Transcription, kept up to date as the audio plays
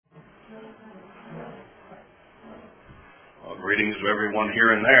Greetings to everyone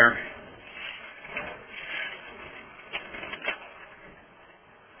here and there.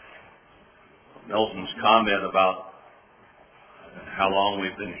 Nelson's comment about how long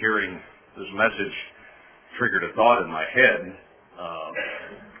we've been hearing this message triggered a thought in my head.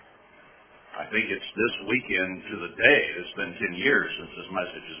 I think it's this weekend to the day. It's been 10 years since this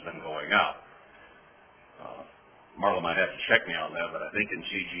message has been going out. Marla might have to check me on that, but I think in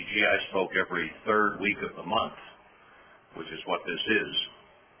CGG I spoke every third week of the month, which is what this is.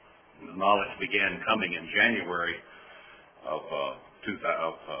 The knowledge began coming in January of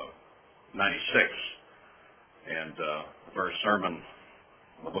 96, and the first sermon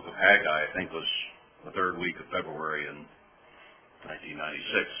in the book of Haggai, I think, was the third week of February in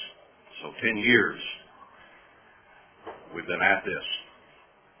 1996. So 10 years we've been at this.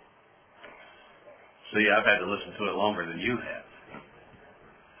 See, I've had to listen to it longer than you have.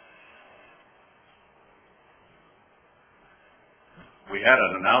 We had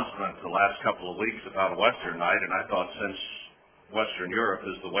an announcement the last couple of weeks about a Western night, and I thought since Western Europe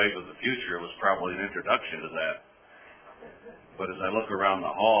is the wave of the future, it was probably an introduction to that. But as I look around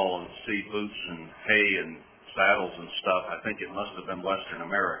the hall and see boots and hay and saddles and stuff, I think it must have been Western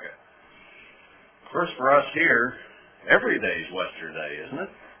America. First, for us here, every day is Western Day, isn't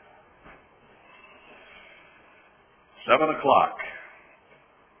it? 7 o'clock.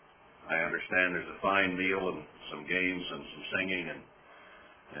 I understand there's a fine meal and some games and some singing, and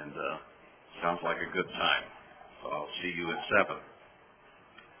sounds like a good time. So I'll see you at 7.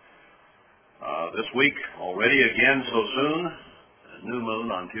 This week, already again so soon, a new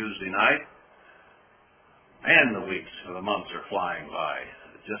moon on Tuesday night, and the weeks of the months are flying by.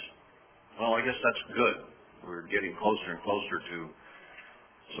 Well, I guess that's good. We're getting closer and closer to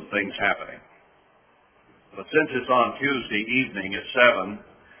some things happening. But since it's on Tuesday evening at 7,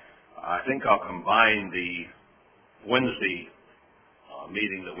 I think I'll combine the Wednesday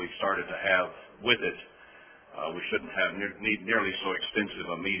meeting that we've started to have with it. We shouldn't need nearly so extensive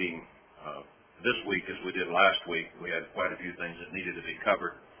a meeting this week as we did last week. We had quite a few things that needed to be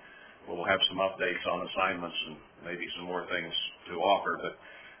covered. We'll have some updates on assignments and maybe some more things to offer. But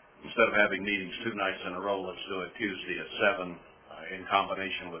instead of having meetings 2 nights in a row, let's do it Tuesday at 7 in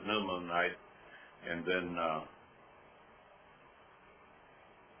combination with New Moon Night. And then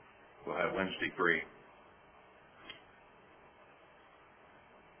we'll have Wednesday free.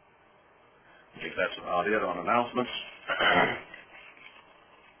 I think that's about it on announcements.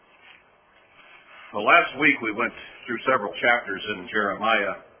 Well, last week we went through several chapters in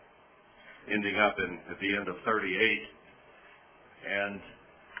Jeremiah, ending up at the end of 38. And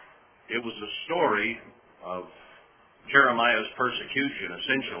it was a story of Jeremiah's persecution,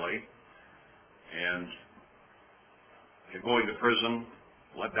 essentially. And going to prison,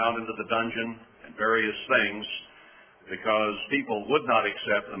 let down into the dungeon, and various things, because people would not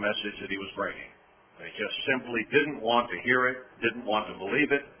accept the message that he was bringing. They just simply didn't want to hear it, didn't want to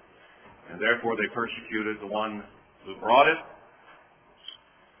believe it, and therefore they persecuted the one who brought it.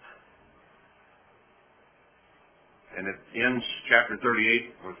 And it ends chapter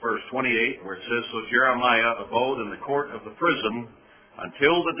 38 with verse 28, where it says, So Jeremiah abode in the court of the prison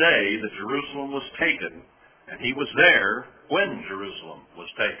until the day that Jerusalem was taken, and he was there when Jerusalem was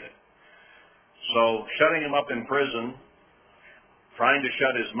taken. So shutting him up in prison, trying to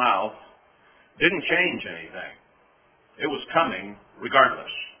shut his mouth, didn't change anything. It was coming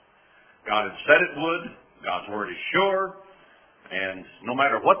regardless. God had said it would, God's word is sure, and no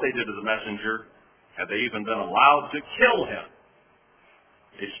matter what they did to the messenger, had they even been allowed to kill him,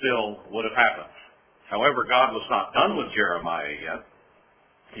 it still would have happened. However, God was not done with Jeremiah yet.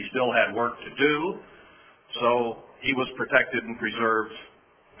 He still had work to do, so he was protected and preserved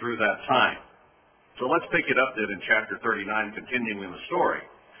through that time. So let's pick it up then in chapter 39, continuing the story.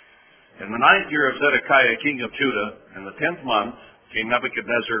 In the 9th year of Zedekiah, king of Judah, in the 10th month, came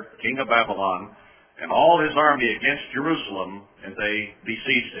Nebuchadnezzar, king of Babylon, and all his army against Jerusalem, and they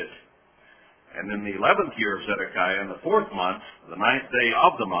besieged it. And in the 11th year of Zedekiah, in the 4th month, the 9th day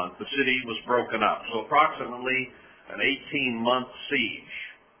of the month, the city was broken up. So approximately an 18-month siege.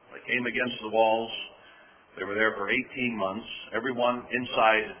 They came against the walls. They were there for 18 months. Everyone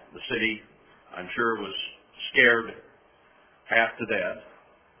inside the city, I'm sure, was scared half to death.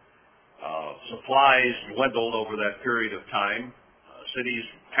 Supplies dwindled over that period of time. Cities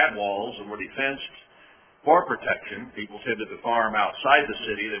had walls and were defensed for protection. People tended to farm outside the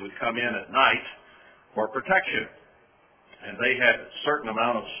city. They would come in at night for protection. And they had a certain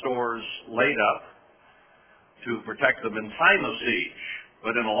amount of stores laid up to protect them in time of siege.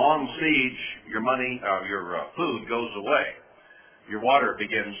 But in a long siege, your food goes away. Your water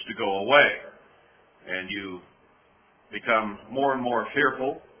begins to go away. And you become more and more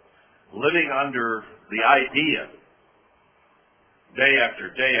fearful, living under the idea, day after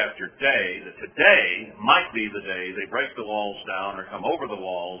day after day, that today might be the day they break the walls down or come over the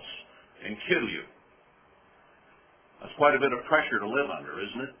walls and kill you. That's quite a bit of pressure to live under,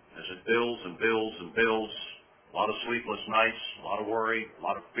 isn't it? As it builds and builds and builds. A lot of sleepless nights, a lot of worry, a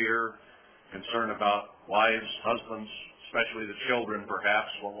lot of fear, concern about wives, husbands, especially the children perhaps.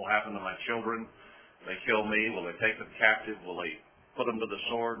 What will happen to my children? Will they kill me? Will they take them captive? Will they put them to the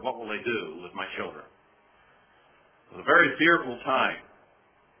sword? What will they do with my children? It's a very fearful time.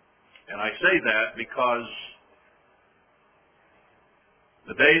 And I say that because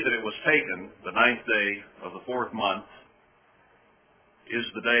the day that it was taken, the 9th day of the 4th month, is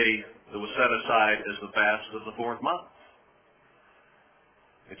the day that was set aside as the fast of the 4th month.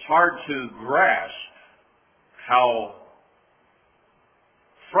 It's hard to grasp how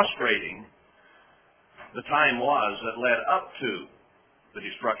frustrating the time was that led up to the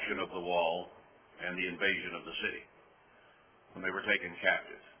destruction of the wall and the invasion of the city when they were taken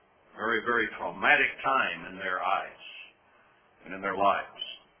captive. Very, very traumatic time in their eyes and in their lives.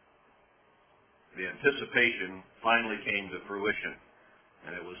 The anticipation finally came to fruition,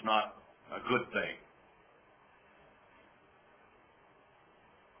 and it was not a good thing.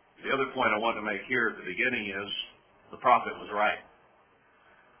 The other point I want to make here at the beginning is the prophet was right.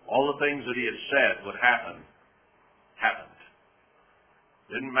 All the things that he had said would happen, happened.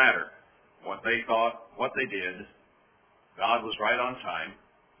 Didn't matter what they thought, what they did. God was right on time.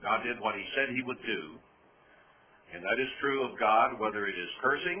 God did what he said he would do. And that is true of God, whether it is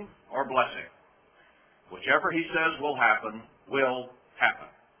cursing or blessing. Whichever he says will happen, will happen.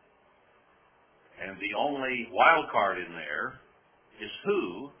 And the only wild card in there is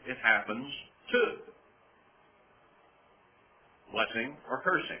who it happens to. Blessing or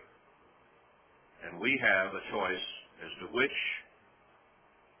cursing. And we have a choice as to which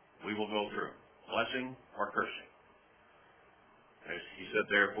we will go through. Blessing or cursing. As he said,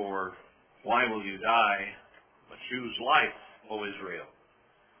 therefore, why will you die? But choose life, O Israel.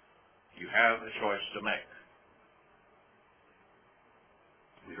 You have a choice to make.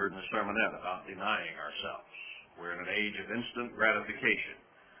 We heard in the sermonette about denying ourselves. We're in an age of instant gratification.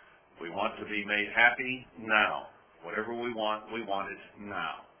 We want to be made happy now. Whatever we want it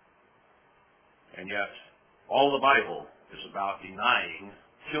now. And yet, all the Bible is about denying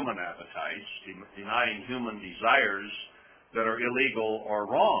human appetites, denying human desires that are illegal or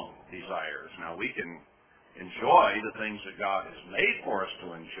wrong desires. Now, we can enjoy the things that God has made for us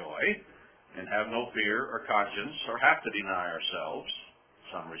to enjoy and have no fear or conscience or have to deny ourselves in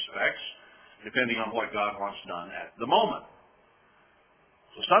some respects, depending on what God wants done at the moment.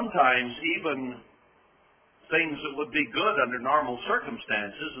 So sometimes even things that would be good under normal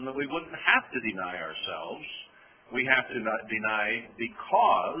circumstances and that we wouldn't have to deny ourselves, we have to deny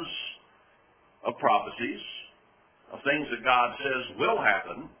because of prophecies, of things that God says will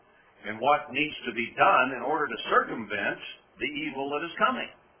happen, and what needs to be done in order to circumvent the evil that is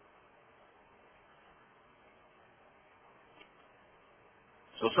coming.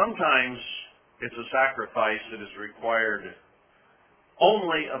 So sometimes it's a sacrifice that is required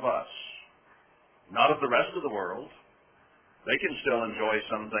only of us, not of the rest of the world. They can still enjoy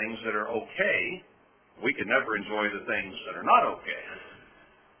some things that are okay. We can never enjoy the things that are not okay.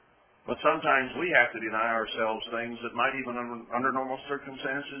 But sometimes we have to deny ourselves things that might even under normal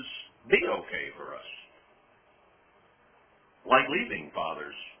circumstances be okay for us. Like leaving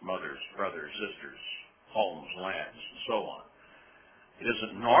fathers, mothers, brothers, sisters, homes, lands, and so on. It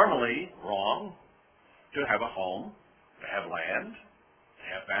isn't normally wrong to have a home, to have land, to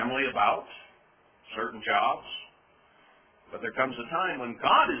have family about, certain jobs. But there comes a time when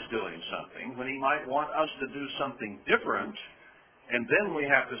God is doing something, when he might want us to do something different, and then we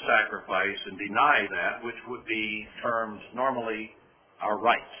have to sacrifice and deny that which would be termed normally our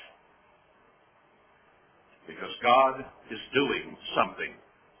right. Because God is doing something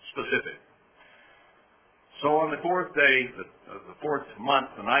specific. So on the 4th day, the 4th month,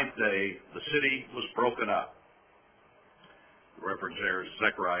 the 9th day, the city was broken up. The reference there is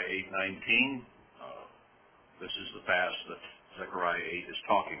Zechariah 8:19. This is the fast that Zechariah 8 is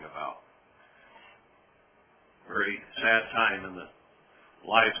talking about. Very sad time in the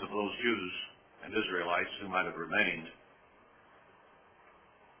lives of those Jews and Israelites who might have remained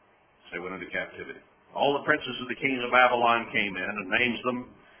as they went into captivity. All the princes of the king of Babylon came in and names them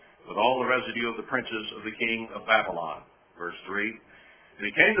with all the residue of the princes of the king of Babylon. Verse 3. And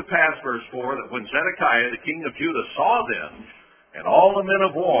it came to pass, verse 4, that when Zedekiah, the king of Judah, saw them and all the men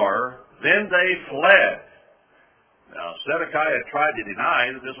of war, then they fled. Now, Zedekiah tried to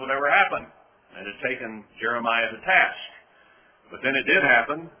deny that this would ever happen. and had taken Jeremiah to task. But then it did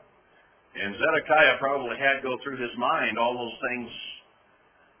happen, and Zedekiah probably had go through his mind all those things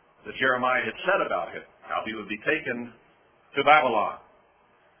that Jeremiah had said about him, how he would be taken to Babylon,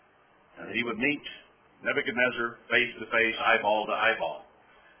 and he would meet Nebuchadnezzar face to face, eyeball to eyeball.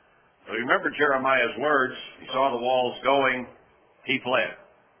 So you remember Jeremiah's words. He saw the walls going, he fled.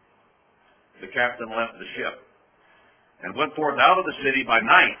 The captain left the ship and went forth out of the city by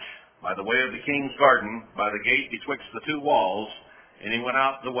night, by the way of the king's garden, by the gate betwixt the two walls, and he went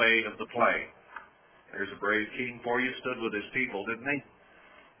out the way of the plain. There's a brave king for you, stood with his people, didn't he?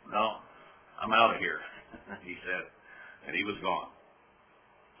 No, I'm out of here, he said, and he was gone.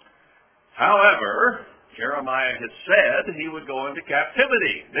 However, Jeremiah had said he would go into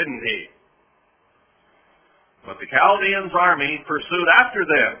captivity, didn't he? But the Chaldeans' army pursued after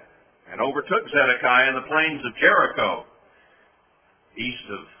them and overtook Zedekiah in the plains of Jericho, east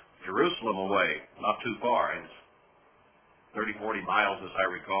of Jerusalem away, not too far, 30, 40 miles as I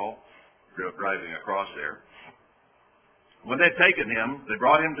recall, driving across there. When they'd taken him, they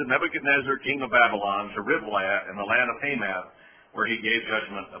brought him to Nebuchadnezzar, king of Babylon, to Riblah in the land of Hamath, where he gave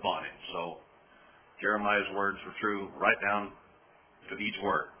judgment upon him. So Jeremiah's words were true right down to each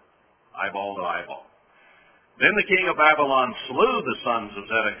word, eyeball to eyeball. Then the king of Babylon slew the sons of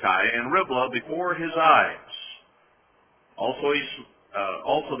Zedekiah in Riblah before his eyes.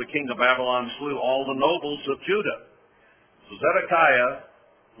 Also the king of Babylon slew all the nobles of Judah. So Zedekiah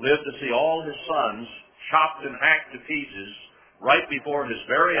lived to see all his sons chopped and hacked to pieces right before his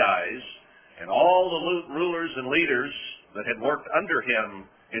very eyes, and all the rulers and leaders that had worked under him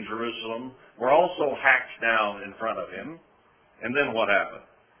in Jerusalem were also hacked down in front of him. And then what happened?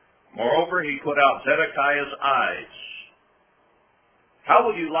 Moreover, he put out Zedekiah's eyes. How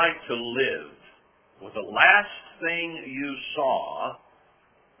would you like to live with the last thing you saw,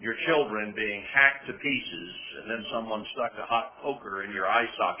 your children being hacked to pieces, and then someone stuck a hot poker in your eye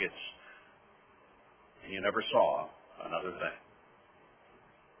sockets, and you never saw another thing?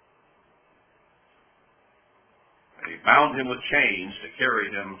 And he bound him with chains to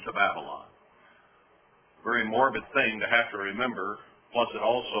carry him to Babylon. Very morbid thing to have to remember. Plus, it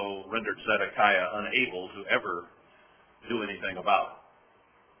also rendered Zedekiah unable to ever do anything about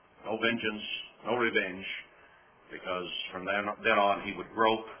it. No vengeance, no revenge, because from then on he would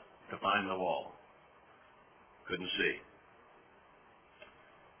grope to find the wall. Couldn't see.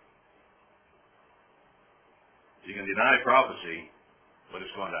 You can deny prophecy, but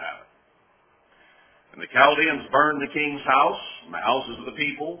it's going to happen. And the Chaldeans burned the king's house and the houses of the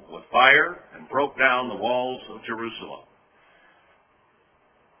people with fire and broke down the walls of Jerusalem.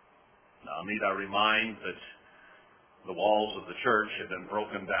 Now, need I remind that the walls of the church have been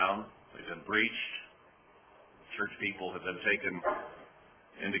broken down, they've been breached. Church people have been taken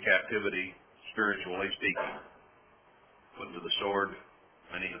into captivity, spiritually speaking, put to the sword.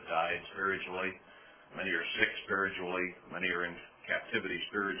 Many have died spiritually. Many are sick spiritually. Many are in captivity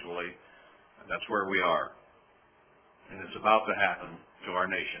spiritually. And that's where we are. And it's about to happen to our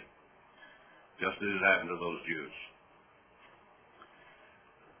nation, just as it happened to those Jews.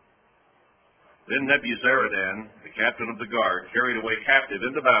 Then Nebuzaradan, the captain of the guard, carried away captive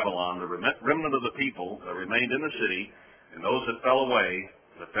into Babylon the remnant of the people that remained in the city, and those that fell away,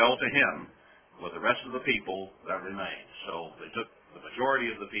 that fell to him, with the rest of the people that remained. So they took the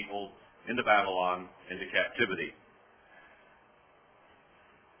majority of the people into Babylon, into captivity.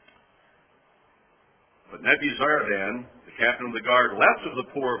 But Nebuzaradan, the captain of the guard, left of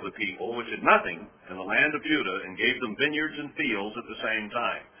the poor of the people, which had nothing, in the land of Judah, and gave them vineyards and fields at the same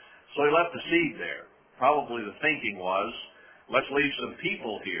time. So he left the seed there. Probably the thinking was, let's leave some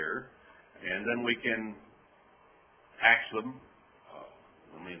people here, and then we can tax them.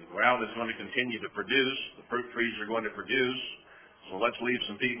 The ground is going to continue to produce. The fruit trees are going to produce. So let's leave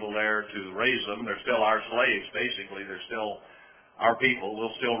some people there to raise them. They're still our slaves, basically. They're still our people.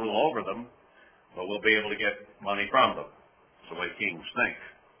 We'll still rule over them, but we'll be able to get money from them. That's the way kings think.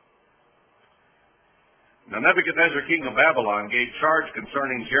 Now Nebuchadnezzar, king of Babylon, gave charge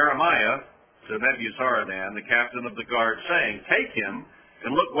concerning Jeremiah to Nebuzaradan, the captain of the guard, saying, take him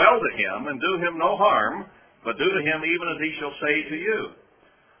and look well to him, and do him no harm, but do to him even as he shall say to you.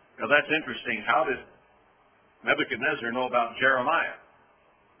 Now that's interesting. How did Nebuchadnezzar know about Jeremiah?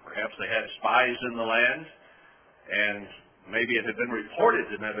 Perhaps they had spies in the land, and maybe it had been reported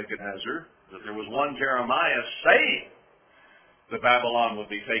to Nebuchadnezzar that there was one Jeremiah saying that Babylon would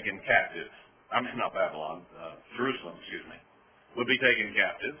be taken captive. Not Babylon, Jerusalem, would be taken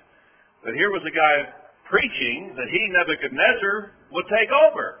captive. But here was a guy preaching that he, Nebuchadnezzar, would take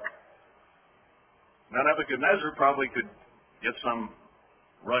over. Now Nebuchadnezzar probably could get some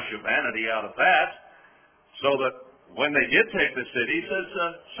rush of vanity out of that, so that when they did take the city, he says,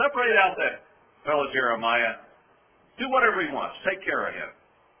 separate out that fellow Jeremiah. Do whatever he wants. Take care of him.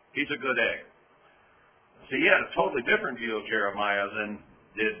 He's a good egg. See, he had a totally different view of Jeremiah than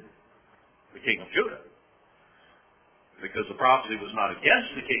did the king of Judah, because the prophecy was not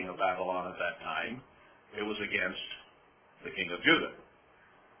against the king of Babylon at that time. It was against the king of Judah.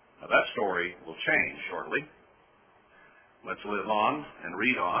 Now that story will change shortly. Let's live on and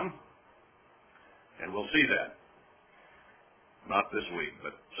read on, and we'll see that. Not this week,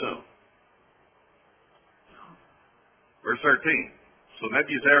 but soon. Verse 13. So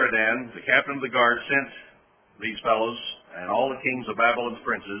Nebuzaradan, the captain of the guard, sent these fellows and all the kings of Babylon's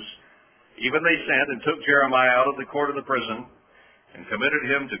princes. Even they sent and took Jeremiah out of the court of the prison and committed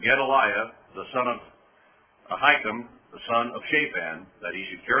him to Gedaliah, the son of Ahikam, the son of Shaphan, that he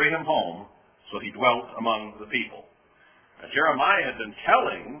should carry him home, so he dwelt among the people. Now, Jeremiah had been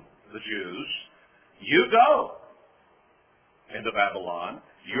telling the Jews, you go into Babylon.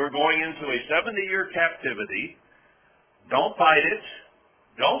 You're going into a 70-year captivity. Don't fight it.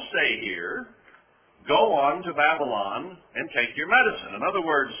 Don't stay here. Go on to Babylon and take your medicine. In other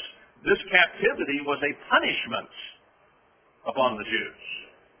words, this captivity was a punishment upon the Jews.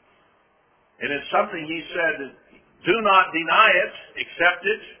 And it's something he said, do not deny it, accept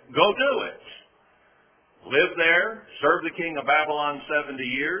it, go do it. Live there, serve the king of Babylon 70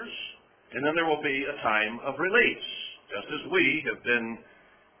 years, and then there will be a time of release. Just as we have been,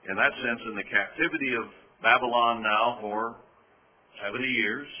 in that sense, in the captivity of Babylon now for 70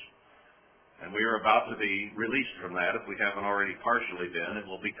 years, and we are about to be released from that. If we haven't already partially been, it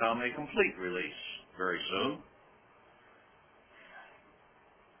will become a complete release very soon.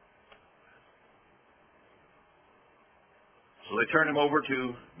 So they turned him over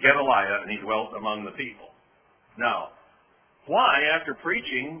to Gedaliah, and he dwelt among the people. Now, why, after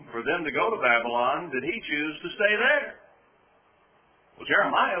preaching for them to go to Babylon, did he choose to stay there? Well,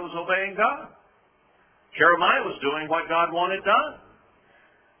 Jeremiah was obeying God. Jeremiah was doing what God wanted done.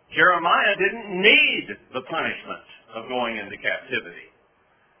 Jeremiah didn't need the punishment of going into captivity.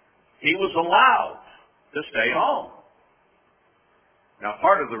 He was allowed to stay home. Now,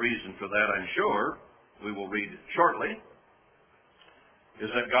 part of the reason for that, I'm sure, we will read shortly, is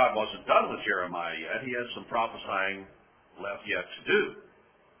that God wasn't done with Jeremiah yet. He has some prophesying left yet to do.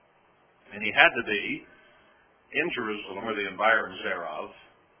 And he had to be in Jerusalem, or the environs thereof,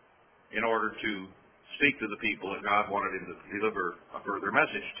 in order to speak to the people that God wanted him to deliver a further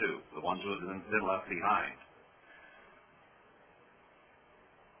message to, the ones who had been left behind.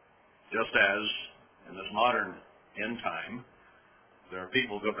 Just as in this modern end time, there are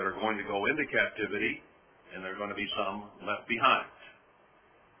people that are going to go into captivity, and there are going to be some left behind.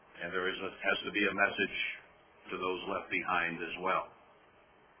 And there has to be a message to those left behind as well.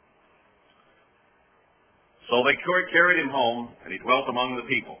 So they carried him home, and he dwelt among the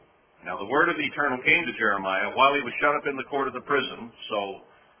people. Now the word of the Eternal came to Jeremiah while he was shut up in the court of the prison, so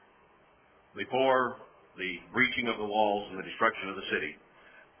before the breaching of the walls and the destruction of the city.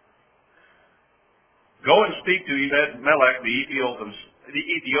 Go and speak to Ebed-Melech the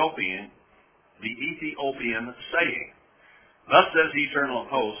Ethiopian, saying, Thus says the Eternal of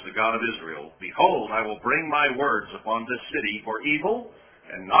hosts, the God of Israel, Behold, I will bring my words upon this city for evil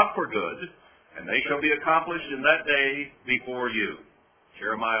and not for good, and they shall be accomplished in that day before you.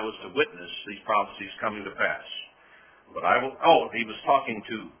 Jeremiah was to witness these prophecies coming to pass. But he was talking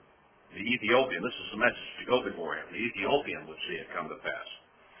to the Ethiopian. This is the message to go before him. The Ethiopian would see it come to pass.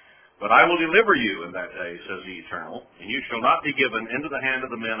 But I will deliver you in that day, says the Eternal, and you shall not be given into the hand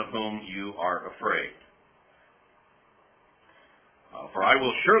of the men of whom you are afraid. For I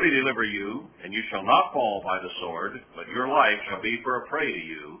will surely deliver you, and you shall not fall by the sword, but your life shall be for a prey to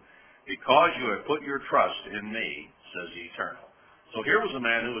you, because you have put your trust in me, says the Eternal. So here was a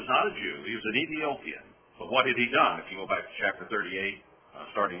man who was not a Jew. He was an Ethiopian. But what had he done? If you go back to chapter 38,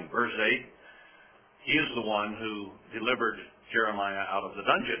 starting in verse 8, he is the one who delivered Jeremiah out of the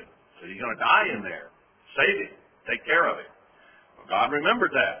dungeon. So he's going to die in there. Save him. Take care of him. Well, God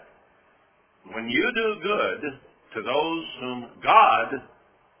remembered that. When you do good to those whom God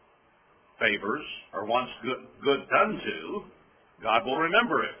favors or wants good done to, God will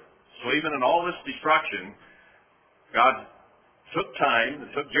remember it. So even in all this destruction, God took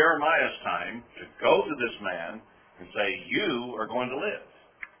Jeremiah's time to go to this man and say, you are going to live.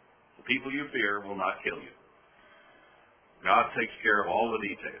 The people you fear will not kill you. God takes care of all the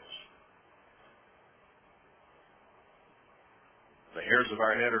details. The hairs of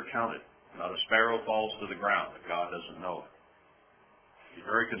our head are counted. Not a sparrow falls to the ground that God doesn't know it. He's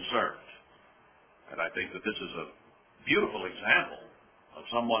very concerned. And I think that this is a beautiful example of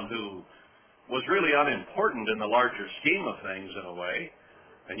someone who was really unimportant in the larger scheme of things in a way,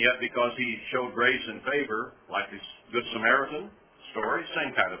 and yet because he showed grace and favor, like this Good Samaritan story,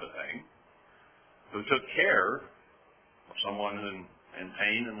 same kind of a thing, who took care of someone in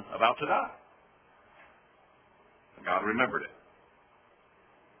pain and about to die. God remembered it.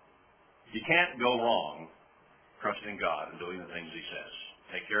 You can't go wrong trusting God and doing the things he says.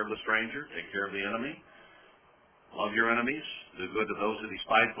 Take care of the stranger, take care of the enemy, love your enemies, do good to those that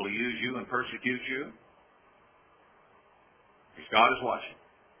despitefully use you and persecute you. Because God is watching.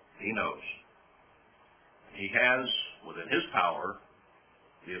 He knows. He has, within his power,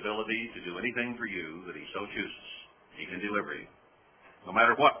 the ability to do anything for you that he so chooses. He can deliver you, no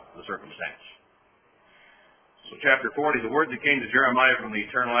matter what the circumstance. So chapter 40, the word that came to Jeremiah from the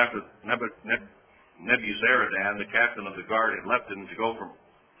Eternal after Nebuzaradan, the captain of the guard, had left him to go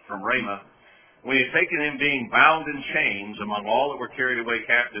from Ramah, when he had taken him being bound in chains among all that were carried away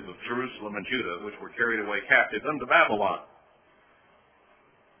captive of Jerusalem and Judah, which were carried away captive unto Babylon.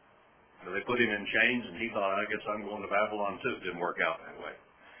 So they put him in chains, and he thought, I guess I'm going to Babylon too. It didn't work out that way.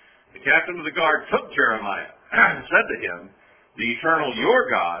 The captain of the guard took Jeremiah and said to him, the Eternal, your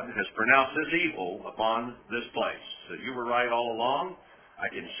God, has pronounced this evil upon this place. So you were right all along.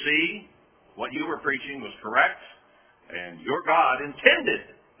 I can see what you were preaching was correct, and your God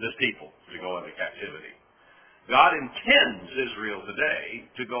intended this people to go into captivity. God intends Israel today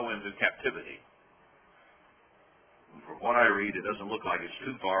to go into captivity. And from what I read, it doesn't look like it's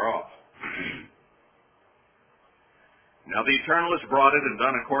too far off. Now the Eternal has brought it and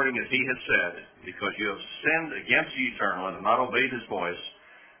done according as he has said, because you have sinned against the Eternal and have not obeyed his voice.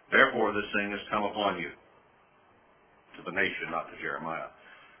 Therefore this thing has come upon you. To the nation, not to Jeremiah.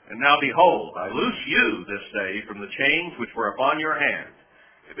 And now behold, I loose you this day from the chains which were upon your hand.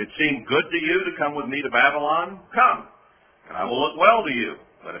 If it seem good to you to come with me to Babylon, come, and I will look well to you.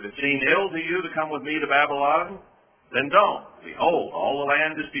 But if it seem ill to you to come with me to Babylon, then don't. Behold, all the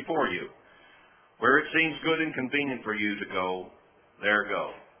land is before you. Where it seems good and convenient for you to go, there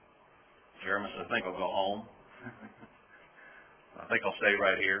go. Jeremiah said, I think I'll go home. I think I'll stay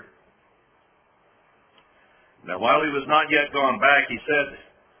right here. Now, while he was not yet gone back, he said,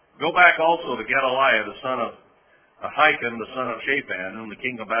 go back also to Gedaliah, the son of Ahikam, the son of Shaphan, whom the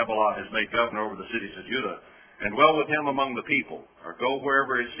king of Babylon has made governor over the cities of Judah, and dwell with him among the people, or go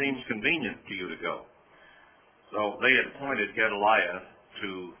wherever it seems convenient to you to go. So they had appointed Gedaliah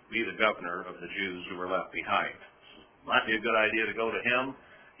to be the governor of the Jews who were left behind. Might be a good idea to go to him.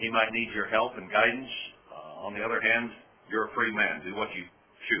 He might need your help and guidance. On the other hand, you're a free man. Do what you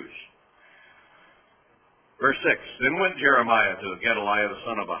choose. Verse 6, Then went Jeremiah to Gedaliah the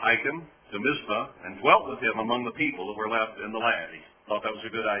son of Ahikam to Mizpah, and dwelt with him among the people that were left in the land. He thought that was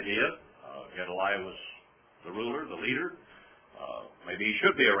a good idea. Gedaliah was the ruler, the leader. Maybe he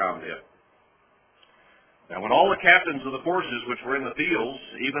should be around him. Now when all the captains of the forces which were in the fields,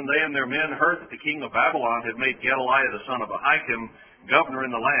 even they and their men, heard that the king of Babylon had made Gedaliah the son of Ahikam governor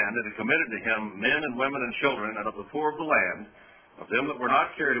in the land, and had committed to him men and women and children, and of the poor of the land, of them that were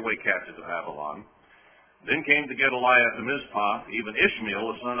not carried away captive to Babylon, then came to Gedaliah to Mizpah, even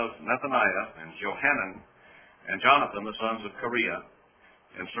Ishmael the son of Nethaniah, and Johanan, and Jonathan the sons of Kareah,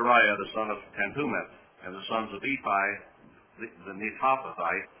 and Sariah the son of Tanhumeth, and the sons of Ephi the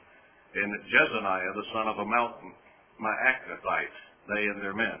Netophathite, and Jezaniah the son of a Maacathites, they and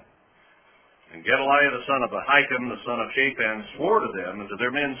their men. And Gedaliah the son of Ahikam, the son of Shaphan, swore to them and to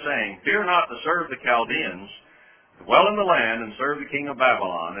their men, saying, Fear not to serve the Chaldeans, dwell in the land, and serve the king of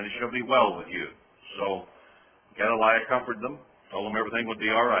Babylon, and it shall be well with you. So Gedaliah comforted them, told them everything would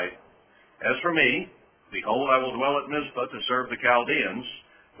be all right. As for me, behold, I will dwell at Mizpah to serve the Chaldeans,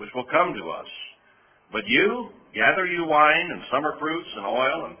 which will come to us. But you, gather you wine and summer fruits and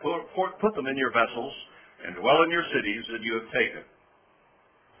oil, and put them in your vessels, and dwell in your cities that you have taken.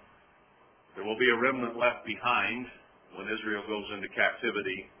 There will be a remnant left behind when Israel goes into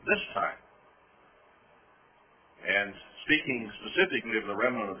captivity this time. And speaking specifically of the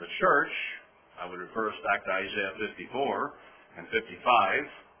remnant of the church, I would refer us back to Isaiah 54 and 55,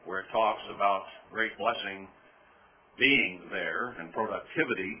 where it talks about great blessing being there and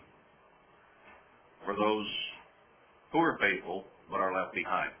productivity for those who are faithful but are left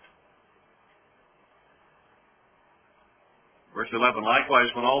behind. Verse 11, Likewise,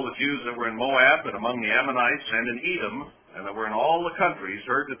 when all the Jews that were in Moab and among the Ammonites and in Edom, and that were in all the countries,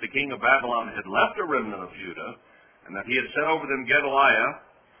 heard that the king of Babylon had left a remnant of Judah, and that he had set over them Gedaliah,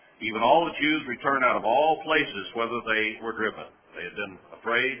 even all the Jews returned out of all places, whether they were driven. They had been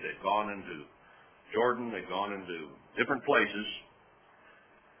afraid. They'd gone into Jordan. They'd gone into different places.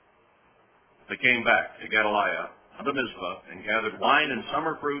 They came back to Gedaliah unto Mizpah, and gathered wine and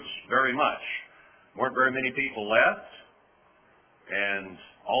summer fruits very much. Weren't very many people left, and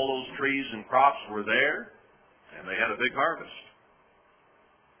all those trees and crops were there, and they had a big harvest.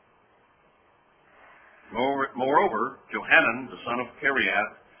 Moreover, Johanan, the son of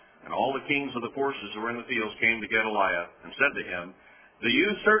Kareath, and all the kings of the forces who were in the fields came to Gedaliah and said to him, Do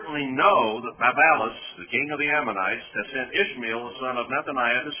you certainly know that Babalus, the king of the Ammonites, has sent Ishmael, the son of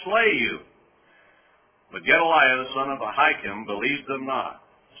Nethaniah, to slay you? But Gedaliah, the son of Ahikam, believed them not.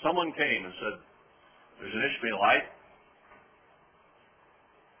 Someone came and said, There's an Ishmaelite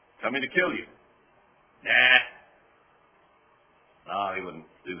coming to kill you. Nah. No, he wouldn't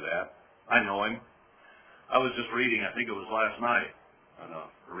do that. I know him. I was just reading, I think it was last night,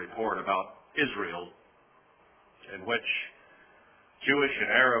 a report about Israel, in which Jewish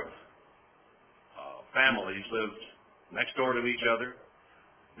and Arab families lived next door to each other.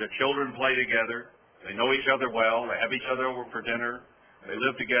 Their children play together. They know each other well. They have each other over for dinner. They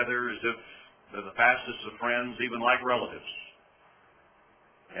live together as if they're the fastest of friends, even like relatives.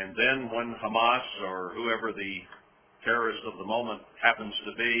 And then when Hamas or whoever the terrorist of the moment happens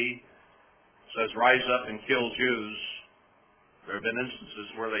to be says, rise up and kill Jews, there have been instances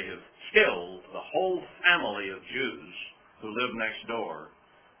where they have killed the whole family of Jews who live next door,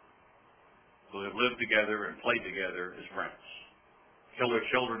 who have lived together and played together as friends. Kill their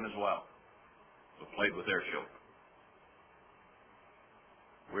children as well, who played with their children.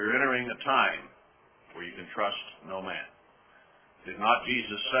 We're entering a time where you can trust no man. Did not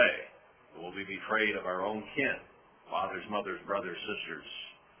Jesus say, we'll be betrayed of our own kin, fathers, mothers, brothers, sisters,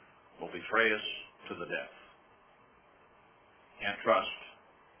 will betray us to the death? Can't trust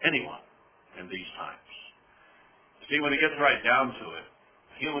anyone in these times. See, when it gets right down to it,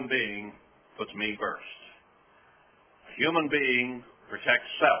 a human being puts me first. A human being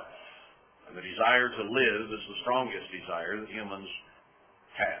protects self, and the desire to live is the strongest desire that humans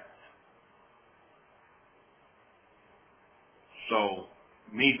have. So,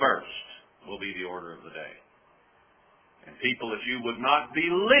 me first will be the order of the day. And people that you would not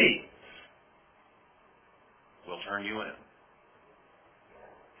believe will turn you in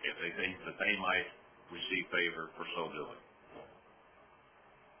if they think that they might receive favor for so doing.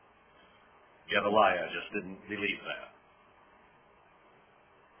 Gedaliah just didn't believe that.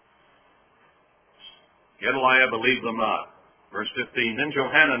 Gedaliah believed them not. Verse 15, Then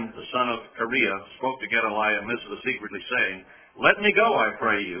Johanan, the son of Kareath, spoke to Gedaliah in Mizpah secretly, saying, Let me go, I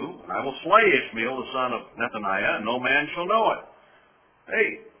pray you, and I will slay Ishmael, the son of Nethaniah, and no man shall know it. Hey,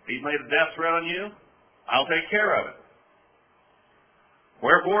 he's made a death threat on you. I'll take care of it.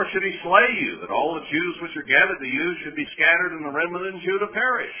 Wherefore should he slay you, that all the Jews which are gathered to you should be scattered, and the remnant in Judah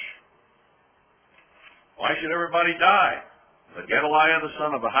perish? Why should everybody die? But Gedaliah, the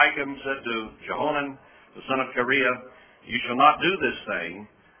son of Ahikam, said to Johanan, the son of Kareath, You shall not do this thing,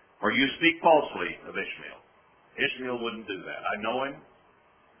 for you speak falsely of Ishmael. Ishmael wouldn't do that. I know him.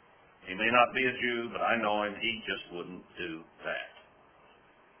 He may not be a Jew, but I know him. He just wouldn't do that.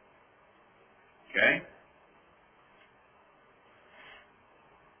 Okay?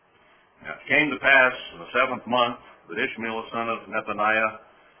 Now it came to pass in the 7th month that Ishmael, the son of Nethaniah,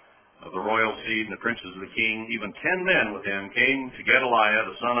 of the royal seed, and the princes of the king, even 10 men with him, came to Gedaliah,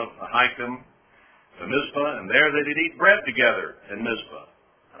 the son of Ahikam, to Mizpah, and there they did eat bread together in Mizpah.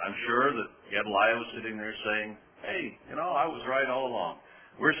 And I'm sure that Gedaliah was sitting there saying, Hey, I was right all along.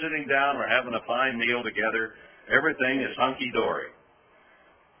 We're sitting down, we're having a fine meal together. Everything is hunky-dory.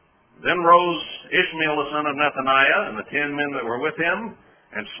 Then rose Ishmael, the son of Nethaniah, and the 10 men that were with him,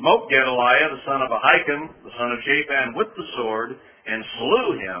 and smote Gedaliah, the son of Ahikam, the son of Shaphan, with the sword, and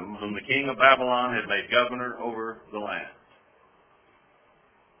slew him, whom the king of Babylon had made governor over the land.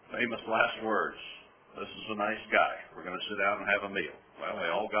 Famous last words. This is a nice guy. We're going to sit down and have a meal. Well, they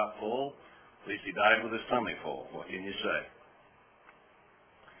all got full. At least he died with his tummy full. What can you say?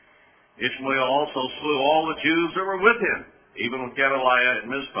 Ishmael also slew all the Jews that were with him, even with Gedaliah at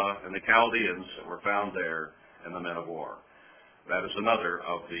Mizpah and the Chaldeans that were found there and the men of war. That is another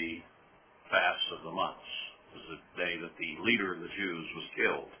of the fasts of the months. It was the day that the leader of the Jews was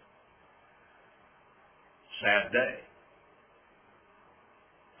killed. Sad day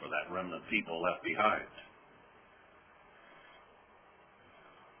for that remnant people left behind.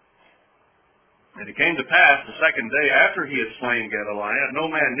 And it came to pass the 2nd day after he had slain Gedaliah, no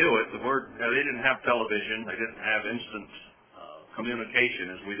man knew it. They didn't have television. They didn't have instant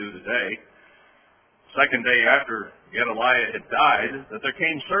communication as we do today. 2nd day after Gedaliah had died, that there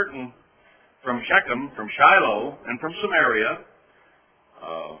came certain from Shechem, from Shiloh, and from Samaria,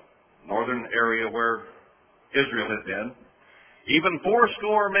 northern area where Israel had been, even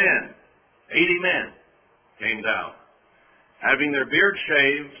 80 men, came down, having their beards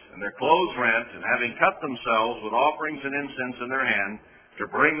shaved and their clothes rent, and having cut themselves with offerings and incense in their hand, to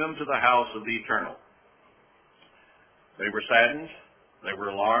bring them to the house of the Eternal. They were saddened, they were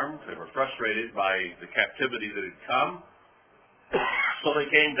alarmed, they were frustrated by the captivity that had come, so they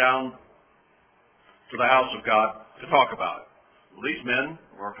came down to the house of God to talk about it. Well, these men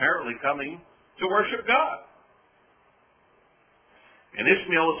were apparently coming to worship God. And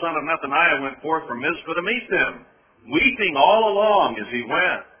Ishmael the son of Nethaniah went forth from Mizpah to meet them, weeping all along as he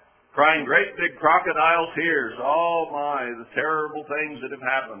went, crying great big crocodile tears. Oh my, the terrible things that have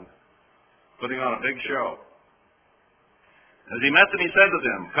happened. Putting on a big show. As he met them, he said to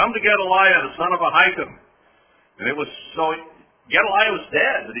them, "Come to Gedaliah, the son of Ahikam." And it was so, Gedaliah was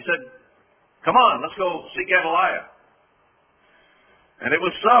dead, but he said, "Come on, let's go see Gedaliah." And it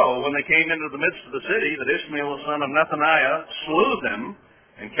was so, when they came into the midst of the city, that Ishmael the son of Nethaniah slew them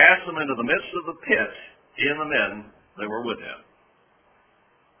and cast them into the midst of the pit, he and the men that were with him.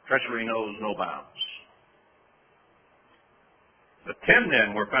 Treachery knows no bounds. But 10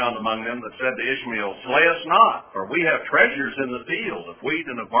 men were found among them that said to Ishmael, "Slay us not, for we have treasures in the field, of wheat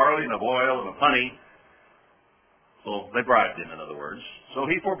and of barley and of oil and of honey." So they bribed him, in other words. So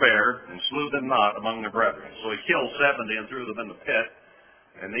he forbare and slew them not among their brethren. So he killed 70 and threw them in the pit.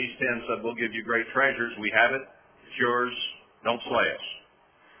 And these 10 said, "We'll give you great treasures. We have it. It's yours. Don't slay us."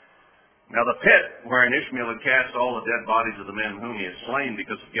 Now the pit wherein Ishmael had cast all the dead bodies of the men whom he had slain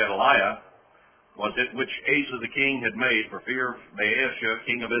because of Gedaliah was it which Asa the king had made for fear of Baasha,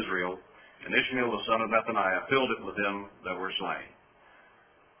 king of Israel, and Ishmael the son of Nethaniah filled it with them that were slain.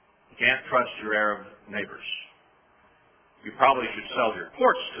 You can't trust your Arab neighbors. You probably should sell your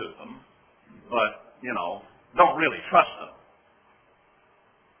ports to them, but, don't really trust them.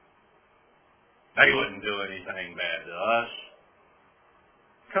 They wouldn't do anything bad to us.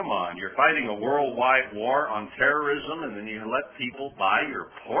 Come on, you're fighting a worldwide war on terrorism, and then you let people buy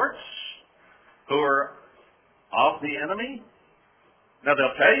your ports who are of the enemy? Now,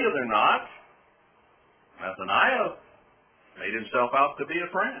 they'll tell you they're not. Nethaniah made himself out to be a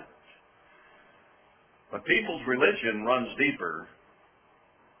friend. But people's religion runs deeper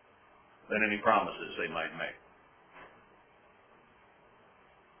than any promises they might make.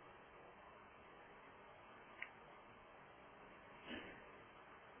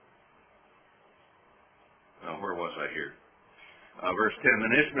 Now, where was I here? Verse 10,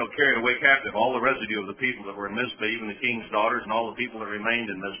 Then Ishmael carried away captive all the residue of the people that were in Mizpah, even the king's daughters, and all the people that remained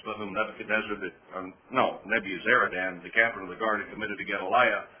in Mizpah, whom Nebuzaradan, the captain of the guard, had committed to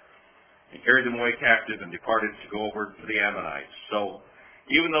Gedaliah, and carried them away captive and departed to go over to the Ammonites. So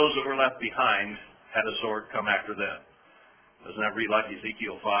even those that were left behind had a sword come after them. Doesn't that read like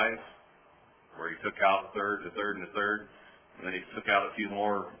Ezekiel 5, where he took out a third, and a third, and then he took out a few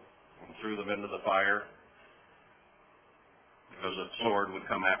more and threw them into the fire? Because a sword would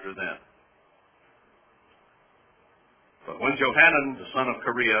come after them. But when Johanan, the son of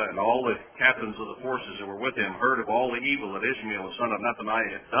Kareah, and all the captains of the forces that were with him heard of all the evil that Ishmael, the son of Nethaniah,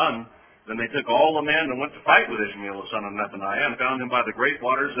 had done, then they took all the men and went to fight with Ishmael, the son of Nethaniah, and found him by the great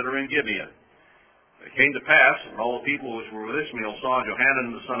waters that are in Gibeon. It came to pass, when all the people which were with Ishmael saw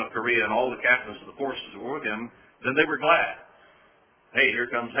Johanan, the son of Kareah, and all the captains of the forces that were with him, then they were glad. Hey, here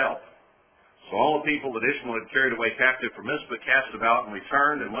comes help. So all the people that Ishmael had carried away captive from Mizpah cast about and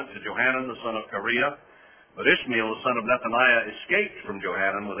returned and went to Johanan, the son of Kareah. But Ishmael, the son of Nethaniah, escaped from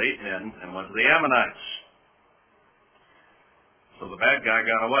Johanan with 8 men and went to the Ammonites. So the bad guy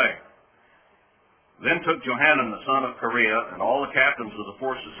got away. Then took Johanan, the son of Kareah, and all the captains of the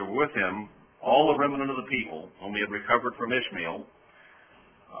forces that were with him, all the remnant of the people whom he had recovered from Ishmael,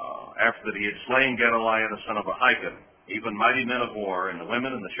 after that he had slain Gedaliah, the son of Ahikam, even mighty men of war, and the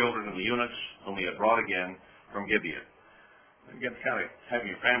women and the children and the eunuchs whom he had brought again from Gibeon. You get to kind of have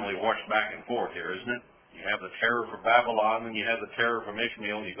your family washed back and forth here, isn't it? You have the terror from Babylon, and you have the terror from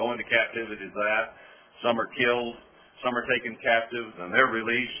Ishmael, and you go into captivity to that. Some are killed, some are taken captive, and they're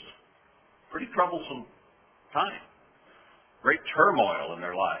released. Pretty troublesome time. Great turmoil in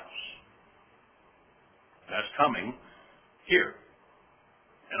their lives. That's coming here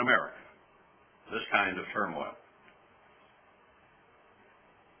in America. This kind of turmoil.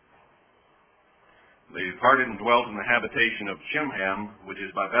 They departed and dwelt in the habitation of Shimham, which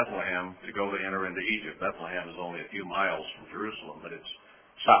is by Bethlehem, to go to enter into Egypt. Bethlehem is only a few miles from Jerusalem, but it's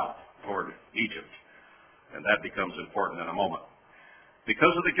south toward Egypt. And that becomes important in a moment.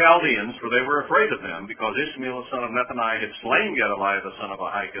 Because of the Chaldeans, for they were afraid of them, because Ishmael, the son of Nethaniah, had slain Gedaliah, the son of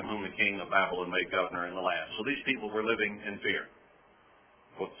Ahikam, whom the king of Babylon made governor in the land. So these people were living in fear,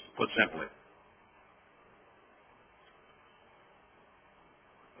 put simply.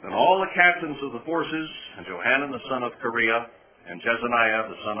 Then all the captains of the forces, and Johanan the son of Kareah, and Jezaniah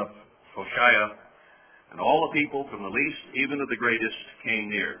the son of Hoshea, and all the people from the least even to the greatest came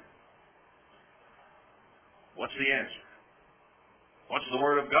near. What's the answer? What's the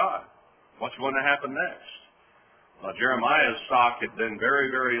word of God? What's going to happen next? Well, Jeremiah's stock had been very,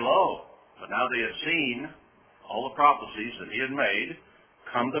 very low, but now they had seen all the prophecies that he had made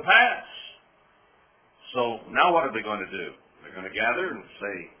come to pass. So now what are they going to do? They're going to gather and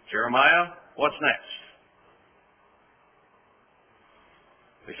say, Jeremiah, what's next?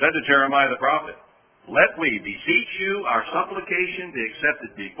 They said to Jeremiah the prophet, let we beseech you our supplication be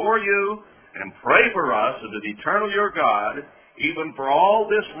accepted before you, and pray for us of the eternal your God, even for all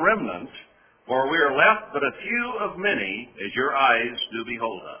this remnant, for we are left but a few of many, as your eyes do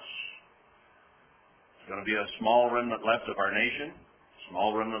behold us. There's going to be a small remnant left of our nation, a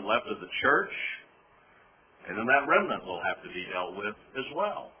small remnant left of the church, and then that remnant will have to be dealt with as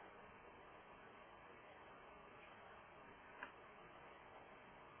well.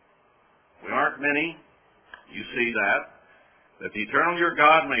 We aren't many. You see that the eternal your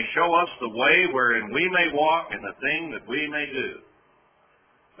God may show us the way wherein we may walk and the thing that we may do.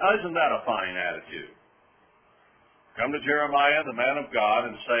 Now, isn't that a fine attitude? Come to Jeremiah, the man of God,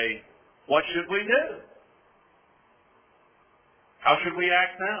 and say, what should we do? How should we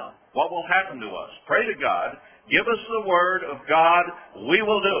act now? What will happen to us? Pray to God. Give us the word of God. We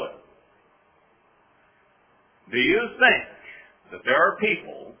will do it. Do you think that there are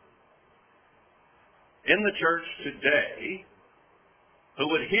people in the church today who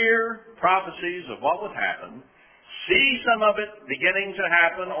would hear prophecies of what would happen, see some of it beginning to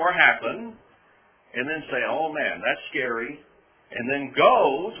happen or happen, and then say, oh man, that's scary, and then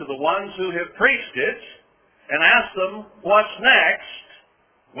go to the ones who have preached it and ask them, what's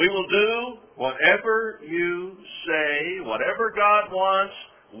next? We will do whatever you say, whatever God wants,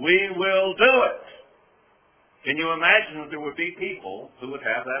 we will do it. Can you imagine that there would be people who would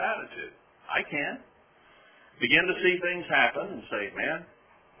have that attitude? I can. Begin to see things happen and say, man,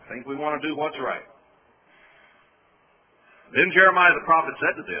 I think we want to do what's right. Then Jeremiah the prophet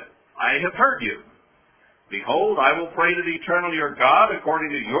said to them, I have heard you. Behold, I will pray to the eternal your God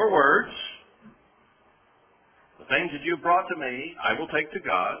according to your words. The things that you brought to me, I will take to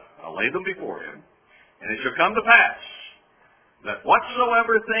God. I'll lay them before him. And it shall come to pass that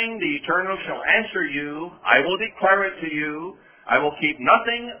whatsoever thing the eternal shall answer you, I will declare it to you. I will keep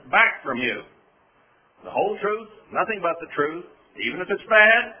nothing back from you. The whole truth, nothing but the truth. Even if it's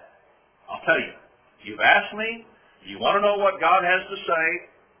bad, I'll tell you. You've asked me, you want to know what God has to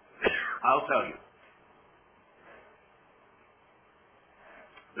say, I'll tell you.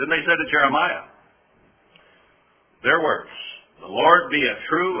 Then they said to Jeremiah, their words, the Lord be a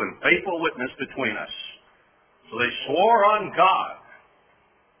true and faithful witness between us. So they swore on God,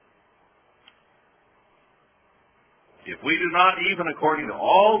 if we do not even according to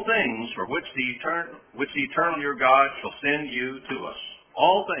all things for which the eternal your God shall send you to us.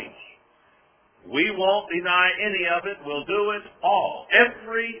 All things. We won't deny any of it. We'll do it all.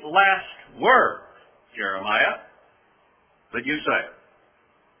 Every last word, Jeremiah, that you say.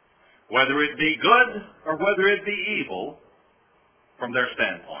 Whether it be good or whether it be evil, from their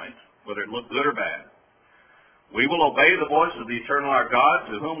standpoint, whether it look good or bad, we will obey the voice of the eternal our God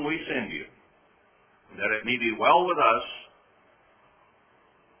to whom we send you, that it may be well with us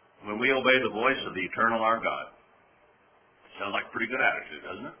when we obey the voice of the eternal our God. Sounds like a pretty good attitude,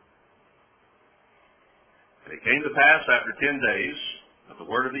 doesn't it? It came to pass after 10 days that the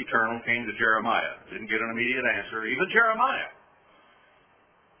word of the eternal came to Jeremiah. Didn't get an immediate answer. Even Jeremiah.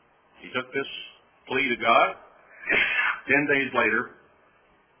 He took this plea to God. 10 days later,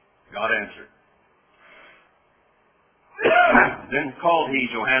 God answered. Then called he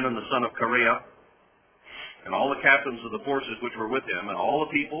Johanan the son of Kareah, and all the captains of the forces which were with him, and all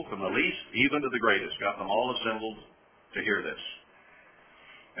the people from the least even to the greatest, got them all assembled to hear this.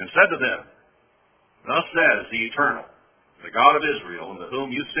 And said to them, thus says the Eternal, the God of Israel, unto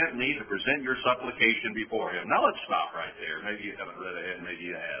whom you sent me to present your supplication before him. Now let's stop right there. Maybe you haven't read ahead, maybe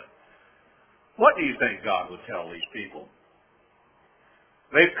you have. What do you think God would tell these people?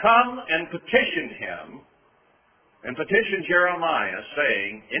 They've come and petitioned him, and petitioned Jeremiah,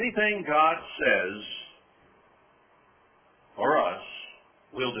 saying, anything God says for us,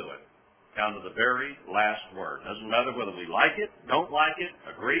 we'll do it. Down to the very last word. Doesn't matter whether we like it, don't like it,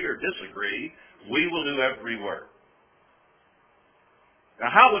 agree or disagree, we will do every word. Now,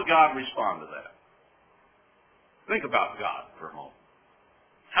 how would God respond to that? Think about God for a moment.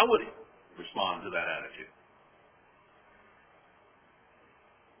 How would he respond to that attitude?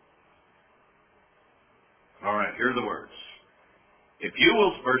 All right, here are the words. if you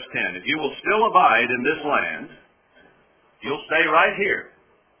will, verse 10, if you will still abide in this land, you'll stay right here.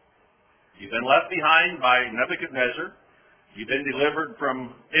 You've been left behind by Nebuchadnezzar. You've been delivered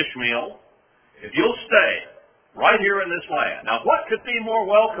from Ishmael. If you'll stay right here in this land. Now, what could be more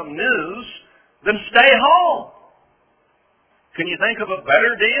welcome news than stay home? Can you think of a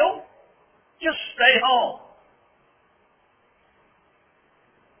better deal? Just stay home.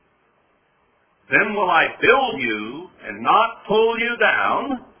 Then will I build you and not pull you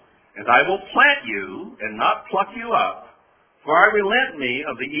down, and I will plant you and not pluck you up, for I relent me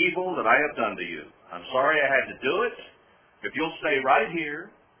of the evil that I have done to you. I'm sorry I had to do it. If you'll stay right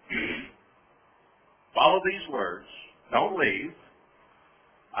here, follow these words, don't leave,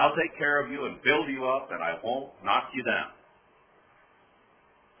 I'll take care of you and build you up, and I won't knock you down.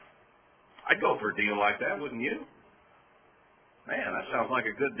 I'd go for a deal like that, wouldn't you? Man, that sounds like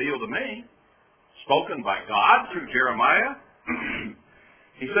a good deal to me. Spoken by God through Jeremiah.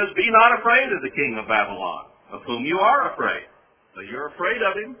 He says, be not afraid of the king of Babylon, of whom you are afraid. So you're afraid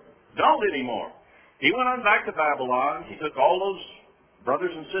of him? Don't anymore. He went on back to Babylon. He took all those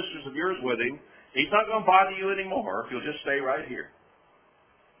brothers and sisters of yours with him. He's not going to bother you anymore if you'll just stay right here.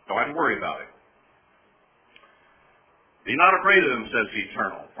 Don't have to worry about it. Be not afraid of him, says the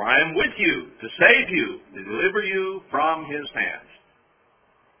Eternal, for I am with you to save you, to deliver you from his hand.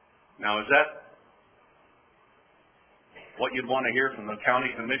 Now, is that what you'd want to hear from the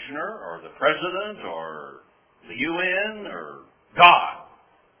county commissioner or the president or the UN or God?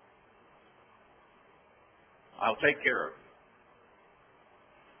 I'll take care of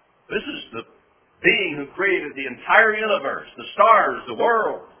you. This is the being who created the entire universe, the stars, the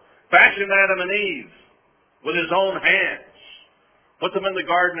world, fashioned Adam and Eve with his own hands, put them in the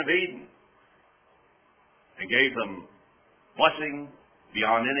Garden of Eden, and gave them blessing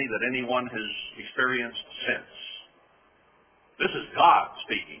beyond any that anyone has experienced since. This is God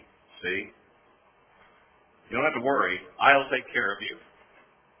speaking, see? You don't have to worry. I'll take care of you.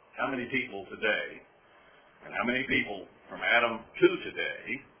 How many people today, and how many people from Adam to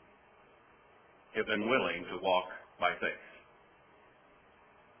today, have been willing to walk by faith?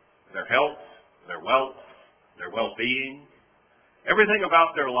 Their health, their wealth, their well-being, everything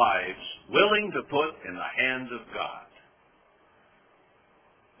about their lives, willing to put in the hands of God.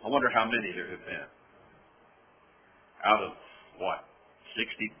 I wonder how many there have been. Out of,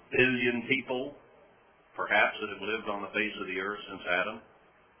 60 billion people, perhaps, that have lived on the face of the earth since Adam?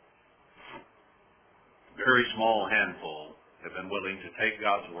 A very small handful have been willing to take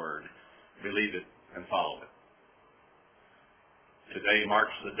God's word, believe it, and follow it. Today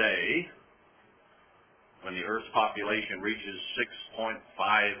marks the day when the Earth's population reaches 6.5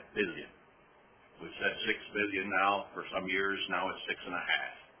 billion. We've said 6 billion now for some years. Now it's 6.5.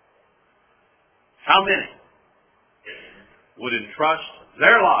 How many would entrust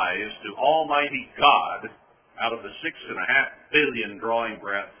their lives to Almighty God out of the 6.5 billion drawing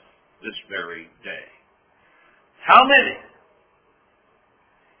breath this very day? How many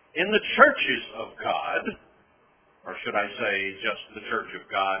in the churches of God, or should I say just the Church of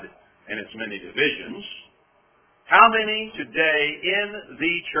God and its many divisions, how many today in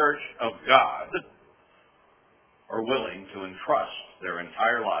the Church of God are willing to entrust their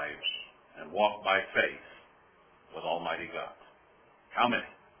entire lives and walk by faith with Almighty God? How many?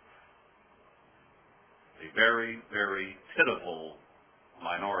 A very, very pitiful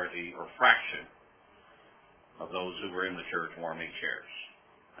minority or fraction of those who were in the church warming chairs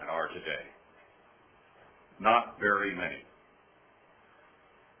and are today. Not very many.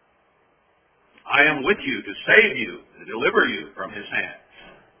 I am with you to save you, to deliver you from his hands.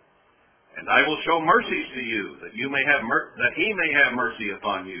 And I will show mercies to you, that he may have mercy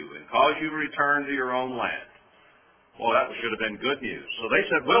upon you, and cause you to return to your own land. Well, that should have been good news. So they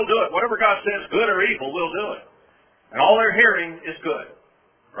said, we'll do it. Whatever God says, good or evil, we'll do it. And all they're hearing is good.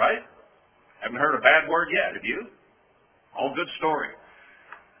 Right? Haven't heard a bad word yet, have you? All good story.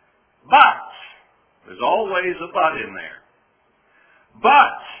 But, there's always a but in there.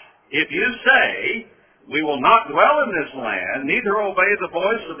 But, if you say, we will not dwell in this land, neither obey the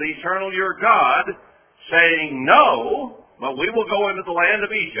voice of the eternal your God, saying, no, but we will go into the land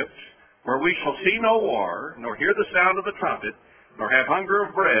of Egypt, where we shall see no war, nor hear the sound of the trumpet, nor have hunger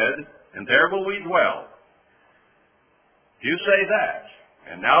of bread, and there will we dwell. You say that.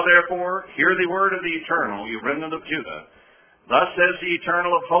 And now therefore, hear the word of the Eternal, you remnant of Judah. Thus says the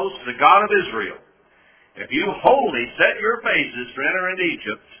Eternal of hosts, the God of Israel, if you wholly set your faces to enter into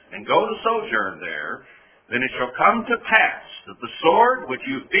Egypt, and go to sojourn there, then it shall come to pass that the sword which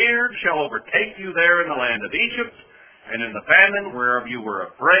you feared shall overtake you there in the land of Egypt, and in the famine whereof you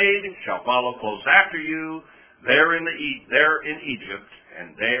were afraid shall follow close after you. there in Egypt,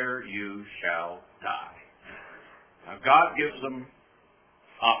 and there you shall die. Now God gives them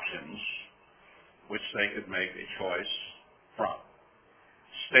options which they could make a choice from.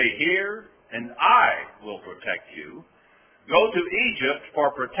 Stay here, and I will protect you. Go to Egypt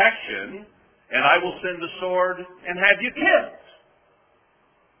for protection, and I will send the sword and have you killed.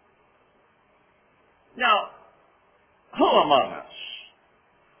 Now, who among us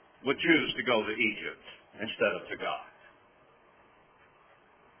would choose to go to Egypt instead of to God?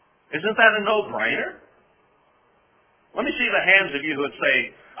 Isn't that a no-brainer? Let me see the hands of you who would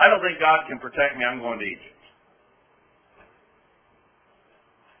say, I don't think God can protect me, I'm going to Egypt.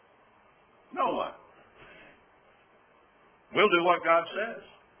 No one. We'll do what God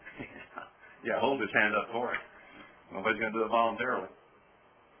says. Yeah, hold his hand up for it. Nobody's going to do it voluntarily.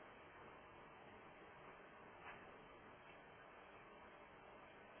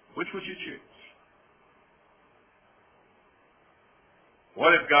 Which would you choose?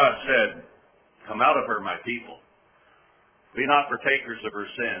 What if God said, come out of her, my people. Be not partakers of her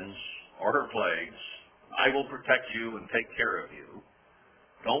sins or her plagues. I will protect you and take care of you.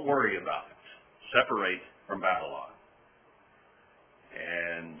 Don't worry about it. Separate from Babylon.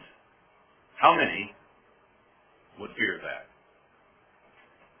 And how many would fear that?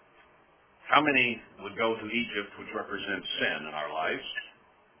 How many would go to Egypt, which represents sin in our lives?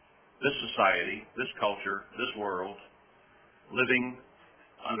 This society, this culture, this world, living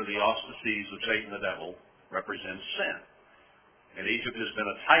under the auspices of Satan the devil, represents sin. And Egypt has been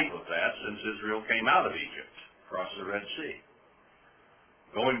a type of that since Israel came out of Egypt, across the Red Sea.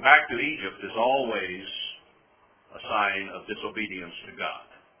 Going back to Egypt is always a sign of disobedience to God.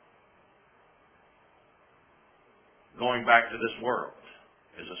 Going back to this world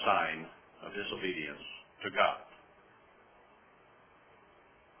is a sign of disobedience to God.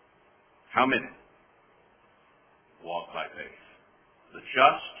 How many walk by faith? The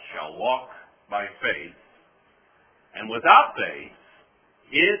just shall walk by faith, and without faith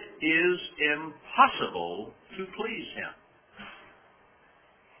it is impossible to please him.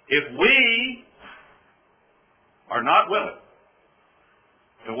 If we are not willing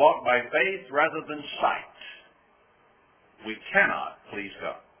to walk by faith rather than sight, we cannot please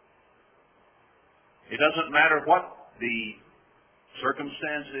God. It doesn't matter what the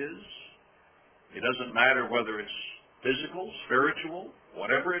circumstance is. It doesn't matter whether it's physical, spiritual,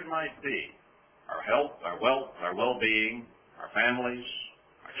 whatever it might be. Our health, our wealth, our well-being, our families,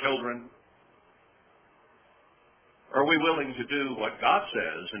 our children. Are we willing to do what God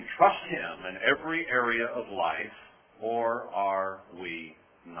says and trust him in every area of life, or are we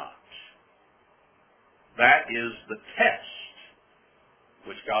not? That is the test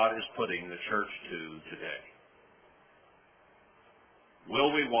which God is putting the church to today.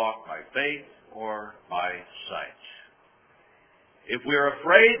 Will we walk by faith or by sight? If we're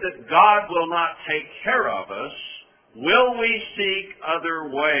afraid that God will not take care of us, will we seek other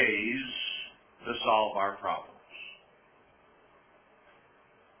ways to solve our problems?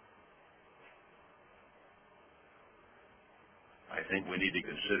 I think we need to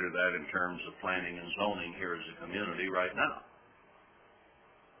consider that in terms of planning and zoning here as a community right now.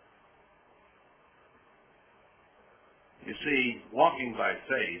 You see, walking by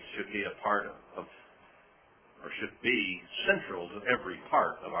faith should be a part of, or should be central to every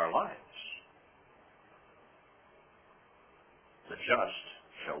part of our lives. The just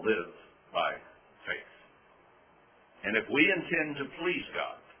shall live by faith. And if we intend to please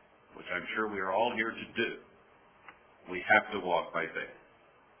God, which I'm sure we are all here to do, we have to walk by faith.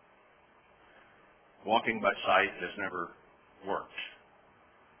 Walking by sight has never worked.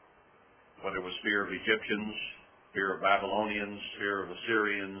 Whether it was fear of Egyptians, fear of Babylonians, fear of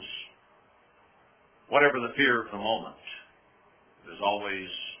Assyrians, whatever the fear of the moment, it is always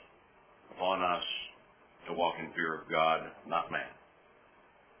upon us to walk in fear of God, not man.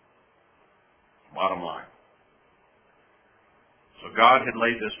 Bottom line. So God had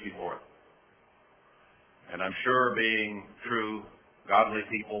laid this before them. And I'm sure, being true, godly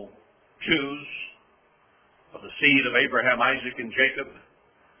people choose of the seed of Abraham, Isaac, and Jacob,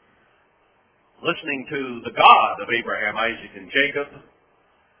 listening to the God of Abraham, Isaac, and Jacob,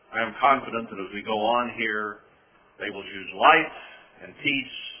 I am confident that as we go on here, they will choose life and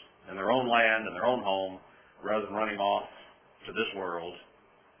peace in their own land and their own home, rather than running off to this world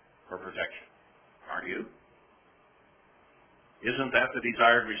for protection. Aren't you? Isn't that the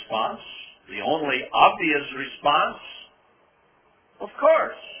desired response? The only obvious response? Of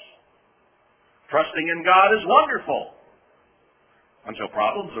course. Trusting in God is wonderful until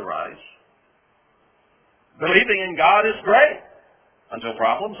problems arise. Believing in God is great until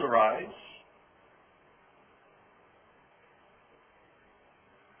problems arise.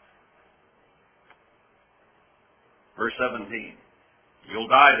 Verse 17. You'll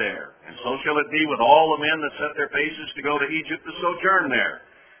die there, and so shall it be with all the men that set their faces to go to Egypt to sojourn there.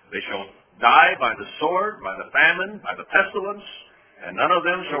 They shall die by the sword, by the famine, by the pestilence, and none of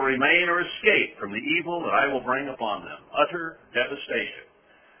them shall remain or escape from the evil that I will bring upon them. Utter devastation.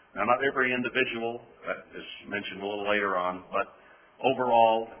 Now, not every individual, that is mentioned a little later on, but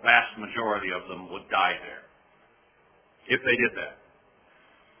overall, the vast majority of them would die there if they did that.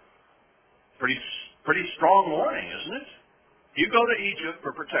 Pretty strong warning, isn't it? You go to Egypt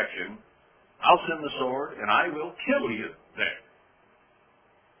for protection, I'll send the sword, and I will kill you there.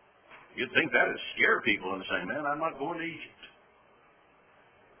 You'd think that would scare people and say, man, I'm not going to Egypt.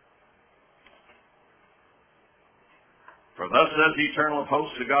 For thus says the eternal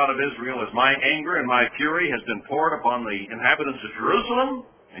host, the God of Israel, as my anger and my fury has been poured upon the inhabitants of Jerusalem,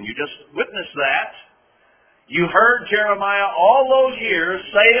 and you just witnessed that. You heard Jeremiah all those years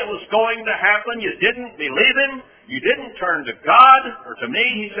say it was going to happen. You didn't believe him. You didn't turn to God, or to me,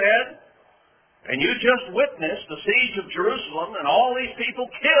 he said. And you just witnessed the siege of Jerusalem and all these people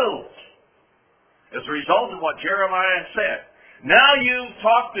killed as a result of what Jeremiah said. Now you've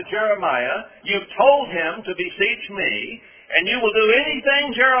talked to Jeremiah. You've told him to beseech me, and you will do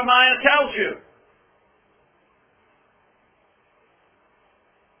anything Jeremiah tells you.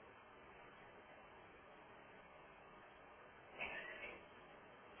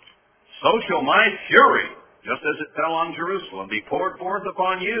 So shall my fury, just as it fell on Jerusalem, be poured forth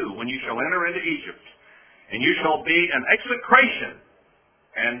upon you when you shall enter into Egypt. And you shall be an execration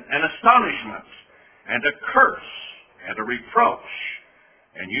and an astonishment and a curse and a reproach.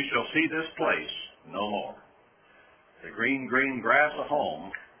 And you shall see this place no more. The green grass of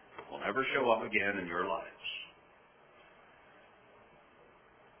home will never show up again in your lives.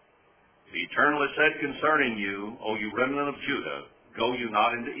 The Eternal has said concerning you, O you remnant of Judah, go you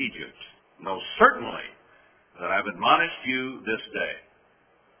not into Egypt. Know certainly that I have admonished you this day.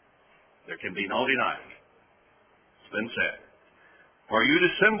 There can be no denying it. It's been said. For you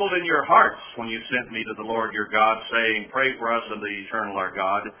dissembled in your hearts when you sent me to the Lord your God, saying, pray for us unto the Eternal our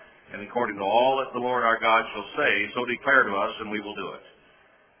God, and according to all that the Lord our God shall say, so declare to us, and we will do it.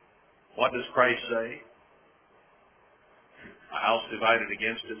 What does Christ say? A house divided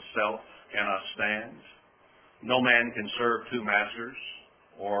against itself cannot stand. No man can serve two masters.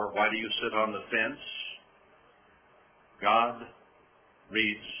 Or why do you sit on the fence? God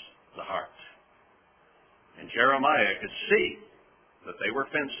reads the heart. And Jeremiah could see that they were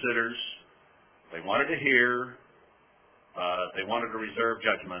fence sitters. They wanted to hear. They wanted to reserve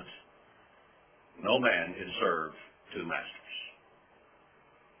judgment. No man can serve two masters.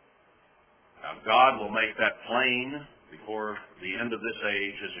 Now God will make that plain before the end of this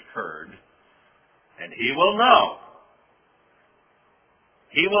age has occurred. And he will know.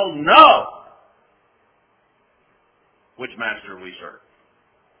 He will know which master we serve.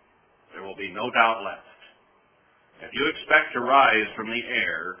 There will be no doubt left. If you expect to rise from the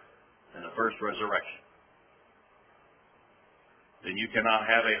air in the first resurrection, then you cannot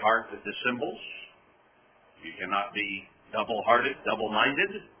have a heart that dissembles. You cannot be double-hearted,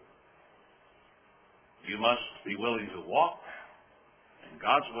 double-minded. You must be willing to walk in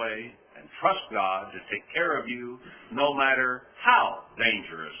God's way and trust God to take care of you no matter how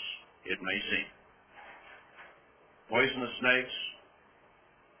dangerous it may seem. Poisonous snakes,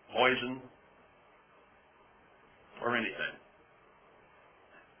 poison, or anything.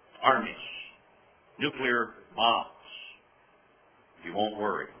 Armies, nuclear bombs. You won't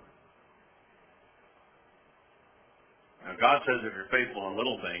worry. Now God says if you're faithful in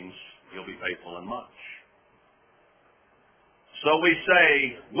little things, you'll be faithful in much. So we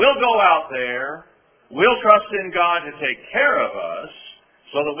say, we'll go out there, we'll trust in God to take care of us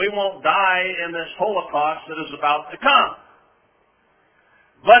so that we won't die in this Holocaust that is about to come.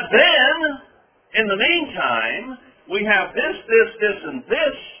 But then, in the meantime, we have this, and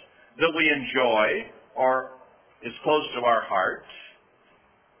this that we enjoy or is close to our heart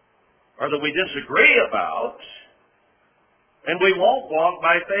or that we disagree about, and we won't walk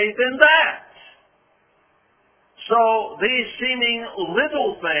by faith in that. So these seeming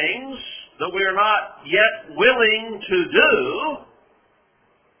little things that we are not yet willing to do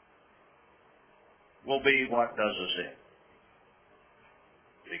will be what does us in.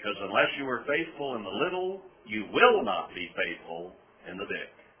 Because unless you are faithful in the little, you will not be faithful in the big.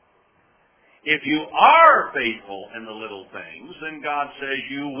 If you are faithful in the little things, then God says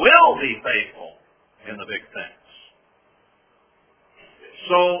you will be faithful in the big things.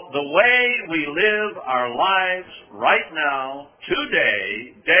 So the way we live our lives right now,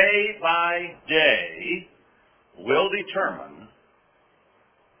 today, day by day, will determine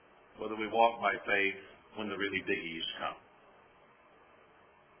whether we walk by faith when the really biggies come.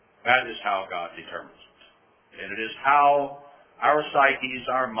 That is how God determines it. And it is how our psyches,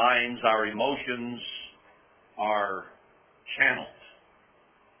 our minds, our emotions are channeled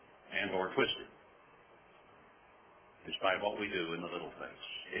and or twisted. It's by what we do in the little things.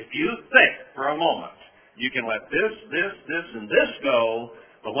 If you think for a moment you can let this, and this go,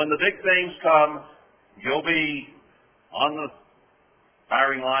 but when the big things come, you'll be on the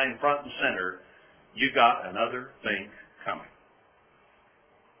firing line front and center, you got another thing coming.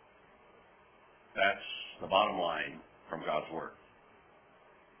 That's the bottom line from God's Word.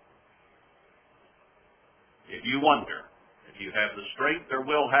 If you wonder if you have the strength or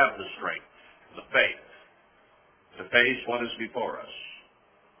will have the strength, the faith, to face what is before us,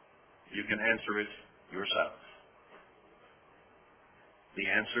 you can answer it yourself. The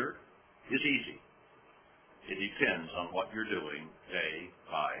answer is easy. It depends on what you're doing day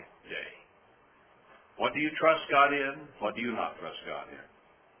by day. What do you trust God in? What do you not trust God in?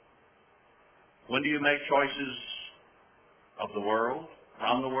 When do you make choices of the world,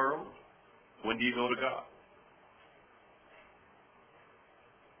 around the world? When do you go to God?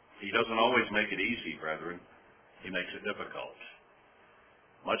 He doesn't always make it easy, brethren. He makes it difficult.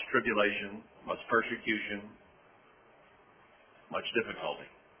 Much tribulation, much persecution, much difficulty.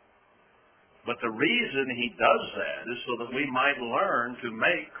 But the reason he does that is so that we might learn to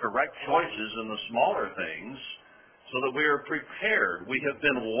make correct choices in the smaller things so that we are prepared. We have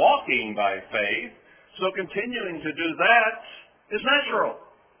been walking by faith, so continuing to do that is natural.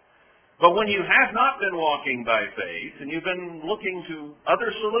 But when you have not been walking by faith and you've been looking to other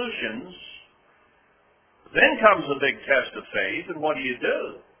solutions, then comes the big test of faith, and what do?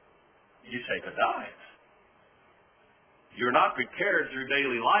 You take a dive. You're not prepared through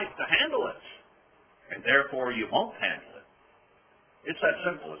daily life to handle it, and therefore you won't handle it. It's that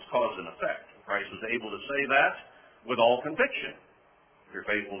simple. It's cause and effect. Christ was able to say that with all conviction. If you're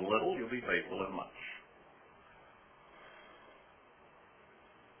faithful in little, you'll be faithful in much.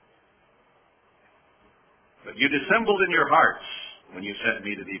 But you dissembled in your hearts when you sent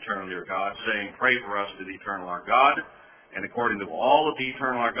me to the eternal your God, saying, pray for us to the eternal our God, and according to all that the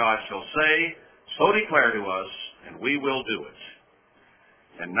eternal our God shall say, so declare to us, and we will do it.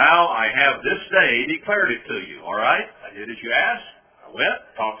 And now I have this day declared it to you. All right? I did as you asked. I went,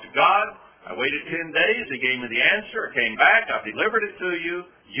 talked to God. I waited 10 days. He gave me the answer. I came back. I delivered it to you.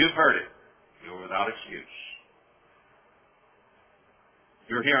 You've heard it. You're without excuse.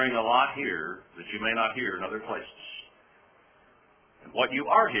 You're hearing a lot here that you may not hear in other places. And what you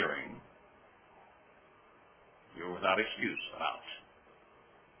are hearing, you're without excuse about.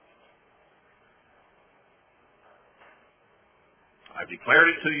 I've declared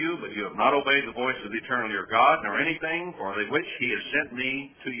it to you, but you have not obeyed the voice of the eternal your God, nor anything for the which he has sent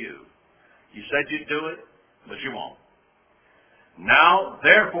me to you. You said you'd do it, but you won't. Now,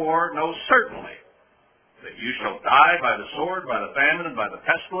 therefore, know certainly that you shall die by the sword, by the famine, and by the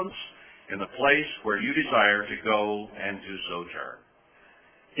pestilence in the place where you desire to go and to sojourn.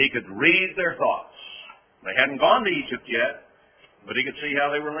 He could read their thoughts. They hadn't gone to Egypt yet, but he could see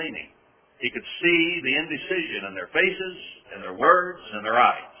how they were leaning. He could see the indecision in their faces, in their words, in their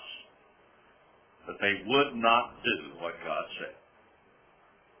eyes. But they would not do what God said.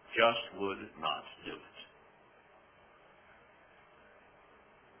 Just would not do it.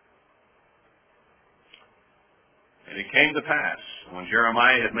 And it came to pass, when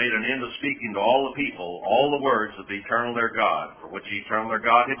Jeremiah had made an end of speaking to all the people, all the words of the eternal their God, for which the eternal their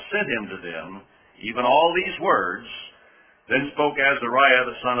God had sent him to them, even all these words, then spoke Azariah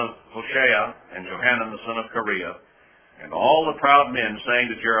the son of Hoshea, and Johanan the son of Kareah, and all the proud men, saying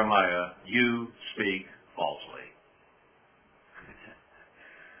to Jeremiah, you speak falsely.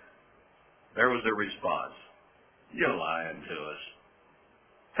 There was their response. You're lying to us.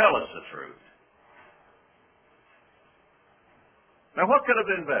 Tell us the truth. Now, what could have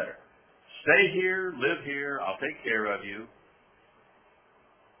been better? Stay here, live here, I'll take care of you.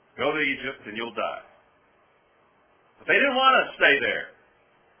 Go to Egypt and you'll die. But they didn't want to stay there.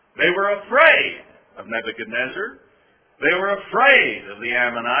 They were afraid of Nebuchadnezzar. They were afraid of the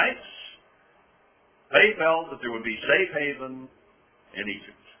Ammonites. They felt that there would be safe haven in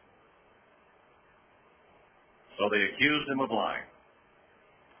Egypt. So they accused him of lying.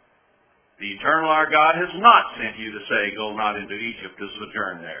 The eternal our God has not sent you to say, go not into Egypt to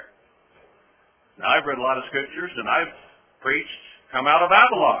sojourn there. Now, I've read a lot of scriptures, and I've preached, come out of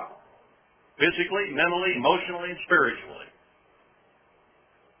Babylon. Physically, mentally, emotionally, and spiritually.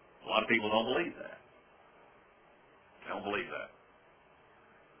 A lot of people don't believe that. They don't believe that.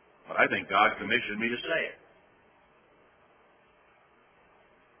 But I think God commissioned me to say it.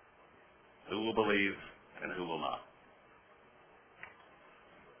 Who will believe and who will not.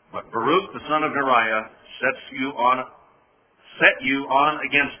 But Baruch the son of Neriah set you on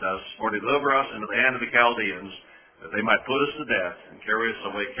against us, for to deliver us into the hand of the Chaldeans, that they might put us to death and carry us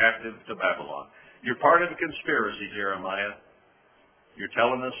away captive to Babylon. You're part of the conspiracy, Jeremiah. You're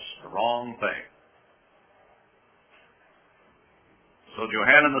telling us the wrong thing. So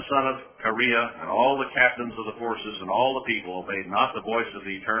Johanan the son of Kareah and all the captains of the forces and all the people obeyed not the voice of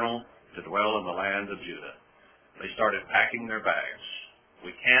the Eternal to dwell in the land of Judah. They started packing their bags.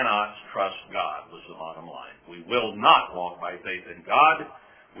 We cannot trust God, was the bottom line. We will not walk by faith in God.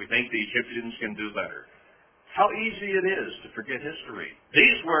 We think the Egyptians can do better. How easy it is to forget history.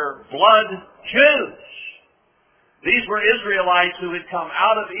 These were blood Jews. These were Israelites who had come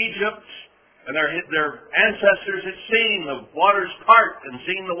out of Egypt, and their ancestors had seen the waters part and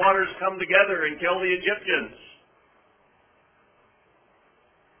seen the waters come together and kill the Egyptians.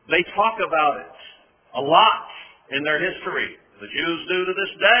 They talk about it a lot in their history. The Jews do to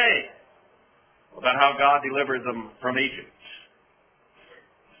this day, about how God delivered them from Egypt.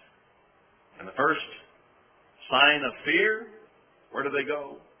 And the first sign of fear, where do they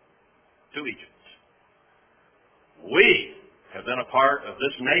go? To Egypt. We have been a part of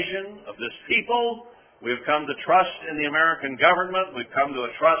this nation, of this people. We've come to trust in the American government. We've come to a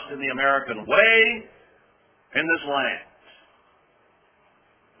trust in the American way in this land.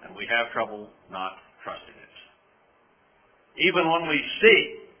 And we have trouble not trusting it. Even when we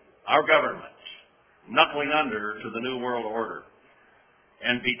see our government knuckling under to the New World Order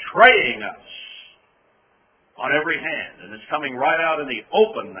and betraying us on every hand, and it's coming right out in the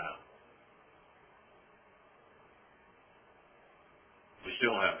open now, we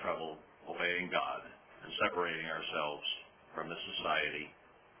still have trouble obeying God and separating ourselves from the society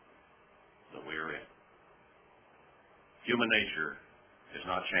that we are in. Human nature is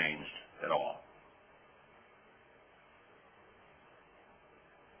not changed at all.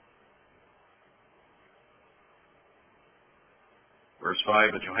 Verse 5,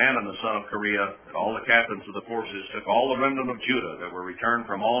 but Johanan the son of Kareah and all the captains of the forces took all the remnant of Judah that were returned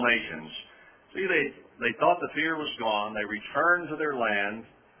from all nations. See, they thought the fear was gone. They returned to their land.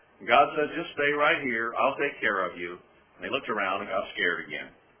 And God said, just stay right here. I'll take care of you. And they looked around and got scared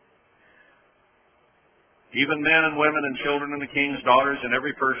again. Even men and women and children and the king's daughters and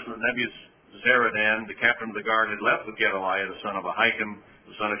every person that Nebuzaradan, the captain of the guard, had left with Gedaliah the son of Ahikam,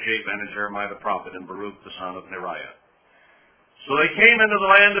 the son of Shaphan, and Jeremiah the prophet, and Baruch the son of Neriah. So they came into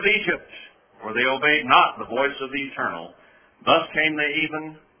the land of Egypt, where they obeyed not the voice of the Eternal. Thus came they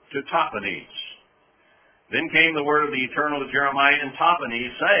even to Tahpanhes. Then came the word of the Eternal to Jeremiah in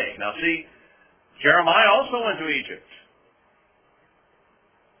Tahpanhes, saying, now see, Jeremiah also went to Egypt.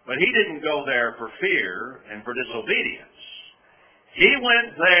 But he didn't go there for fear and for disobedience. He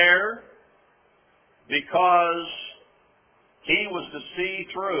went there because he was to see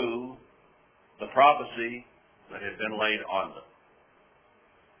through the prophecy that had been laid on them.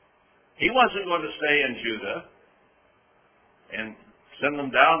 He wasn't going to stay in Judah and send them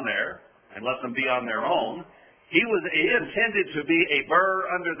down there and let them be on their own. He intended to be a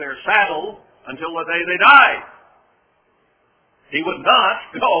burr under their saddle until the day they died. He would not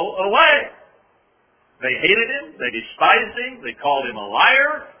go away. They hated him. They despised him. They called him a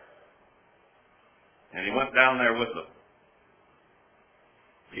liar. And he went down there with them.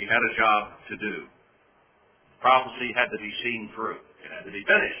 He had a job to do. Prophecy had to be seen through. It had to be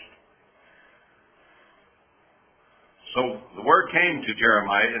finished. So the word came to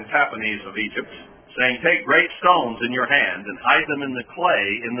Jeremiah in Tahpanhes of Egypt, saying, take great stones in your hand and hide them in the clay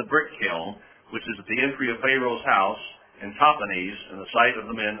in the brick kiln, which is at the entry of Pharaoh's house in Tahpanhes in the sight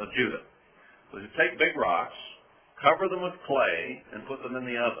of the men of Judah. So you take big rocks, cover them with clay, and put them in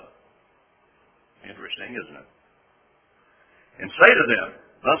the oven. Interesting, isn't it? And say to them,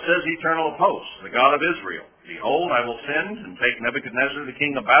 thus says the Eternal of hosts, the God of Israel, behold, I will send and take Nebuchadnezzar the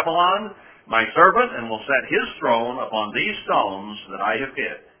king of Babylon, my servant, and will set his throne upon these stones that I have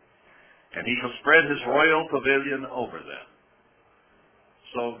hid. And he shall spread his royal pavilion over them.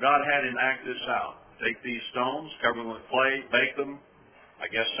 So God had him act this out. Take these stones, cover them with clay, bake them, I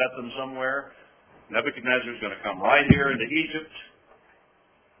guess set them somewhere. Nebuchadnezzar is going to come right here into Egypt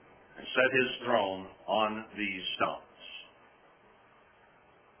and set his throne on these stones.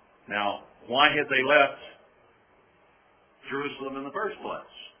 Now, why had they left Jerusalem in the first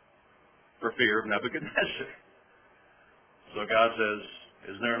place? For fear of Nebuchadnezzar. So God says,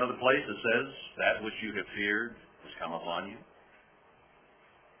 isn't there another place that says, that which you have feared has come upon you?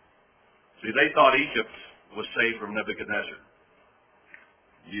 See, they thought Egypt was safe from Nebuchadnezzar.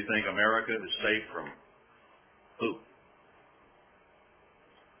 Do you think America is safe from who?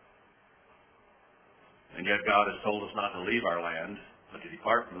 And yet God has told us not to leave our land, but to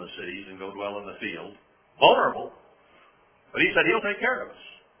depart from the cities and go dwell in the field. Vulnerable. But he said he'll take care of us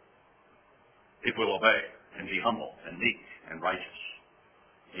if we'll obey and be humble and meek and righteous.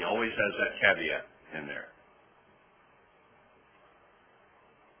 He always has that caveat in there.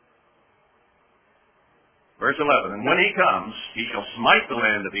 Verse 11, and when he comes, he shall smite the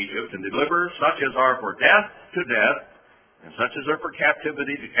land of Egypt and deliver such as are for death to death, and such as are for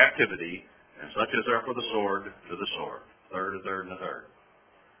captivity to captivity, and such as are for the sword to the sword. Third, a third, and a third.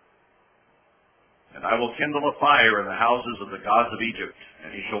 And I will kindle a fire in the houses of the gods of Egypt,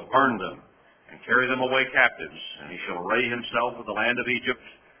 and he shall burn them, and carry them away captives, and he shall array himself with the land of Egypt,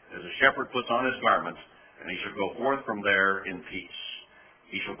 as a shepherd puts on his garment, and he shall go forth from there in peace.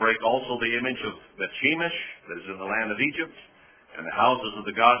 He shall break also the image of Bethshemesh that is in the land of Egypt, and the houses of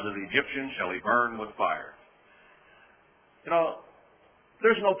the gods of the Egyptians shall he burn with fire. You know,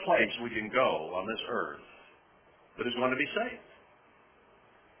 there's no place we can go on this earth that is going to be safe.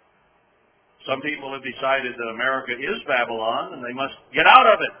 Some people have decided that America is Babylon and they must get out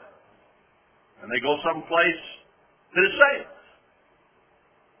of it. And they go someplace that is safe.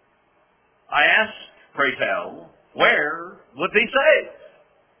 I ask, pray tell, where would be safe?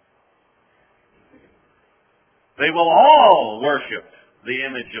 They will all worship the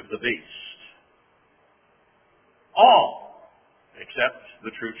image of the beast. All, except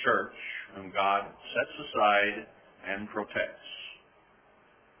the true church, whom God sets aside and protects.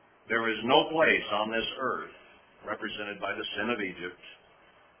 There is no place on this earth represented by the sin of Egypt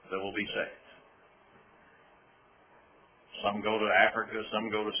that will be saved. Some go to Africa, some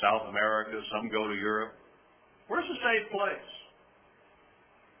go to South America, some go to Europe. Where's a safe place?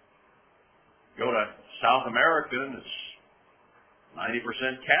 Go to South America and it's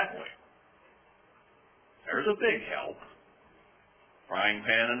 90% Catholic. There's a big help. Frying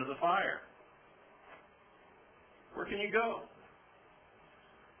pan into the fire. Where can you go?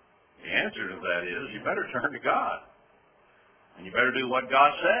 The answer to that is you better turn to God. And you better do what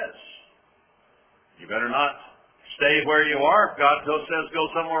God says. You better not stay where you are if God says go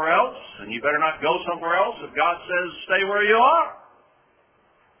somewhere else. And you better not go somewhere else if God says stay where you are.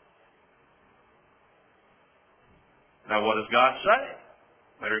 Now what does God say?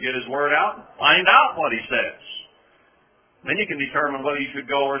 Better get his word out and find out what he says. Then you can determine whether you should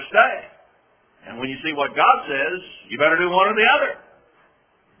go or stay. And when you see what God says, you better do one or the other.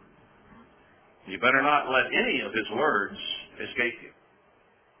 You better not let any of his words escape you.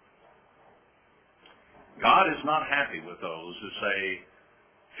 God is not happy with those who say,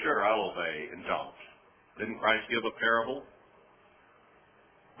 sure, I'll obey, and don't. Didn't Christ give a parable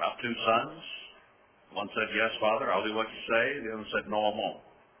about two sons? One said, yes, Father, I'll do what you say. The other said, no, I won't.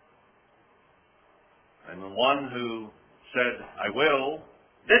 And the one who said, I will,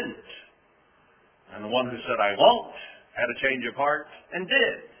 didn't. And the one who said, I won't, had a change of heart and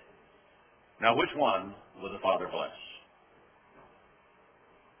did. Now, which one will the Father bless?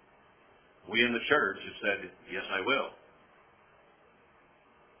 We in the church have said, yes, I will.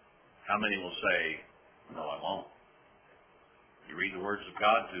 How many will say, no, I won't? You read the words of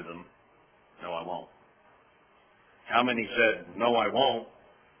God to them, no, I won't. How many said, no, I won't,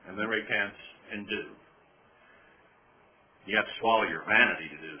 and then repent and do? You have to swallow your vanity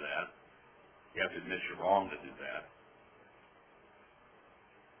to do that. You have to admit you're wrong to do that.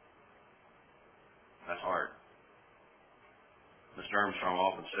 That's hard. Mr. Armstrong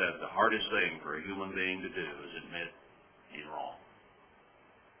often said the hardest thing for a human being to do is admit he's wrong.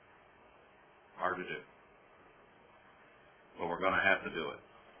 Hard to do. But we're going to have to do it.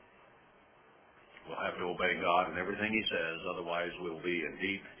 We'll have to obey God in everything he says, otherwise we'll be in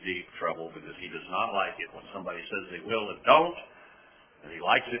deep, deep trouble because he does not like it when somebody says they will and don't, and he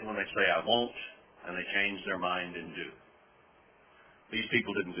likes it when they say I won't, and they change their mind and do. These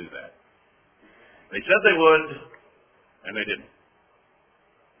people didn't do that. They said they would, and they didn't.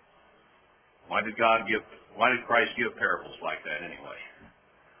 Why did Christ give parables like that anyway?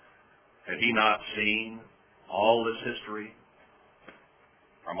 Had he not seen all this history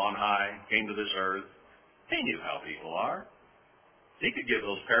from on high, came to this earth? He knew how people are. He could give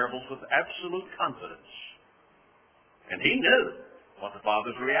those parables with absolute confidence. And he knew what the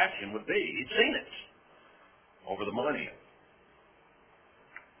Father's reaction would be. He'd seen it over the millennium.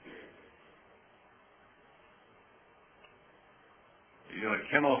 You're going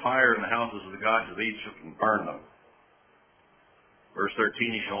to kindle a fire in the houses of the gods of Egypt and burn them. Verse 13,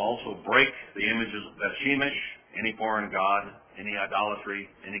 he shall also break the images of Bethshemesh, any foreign god, any idolatry,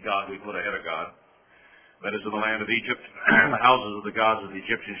 any god we put ahead of God. That is in the land of Egypt, and the houses of the gods of the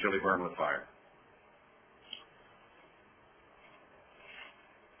Egyptians shall he burn with fire.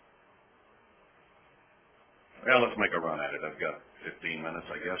 Well, let's make a run at it. I've got 15 minutes,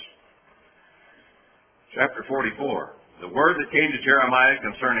 I guess. Chapter 44. The word that came to Jeremiah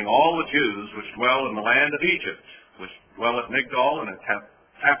concerning all the Jews which dwell in the land of Egypt, which dwell at Migdol and at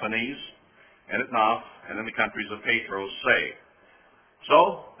Tahpanhes and at Noph and in the countries of Patros, say.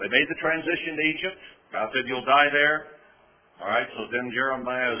 So, they made the transition to Egypt. God said, you'll die there. All right, so then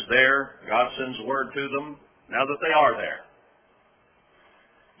Jeremiah is there. God sends a word to them now that they are there.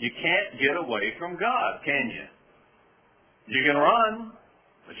 You can't get away from God, can you? You can run,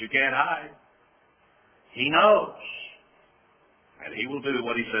 but you can't hide. He knows. And he will do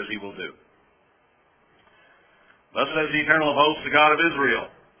what he says he will do. Thus says the eternal of hosts, the God of Israel.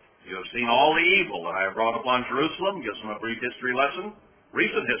 You have seen all the evil that I have brought upon Jerusalem. Gives them a brief history lesson.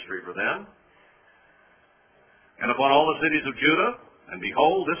 Recent history for them. And upon all the cities of Judah. And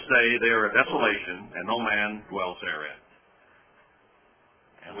behold, this day they are a desolation, and no man dwells therein.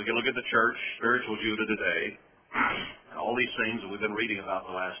 And we can look at the church, spiritual Judah today. And all these things that we've been reading about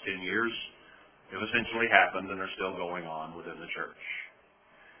the last 10 years have essentially happened and are still going on within the church.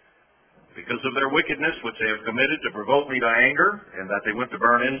 Because of their wickedness, which they have committed to provoke me to anger, and that they went to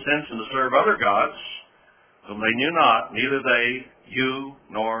burn incense and to serve other gods, whom they knew not, neither they, you,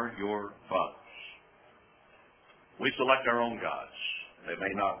 nor your fathers. We select our own gods. They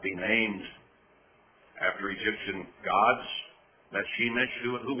may not be named after Egyptian gods. Beth-Shemesh,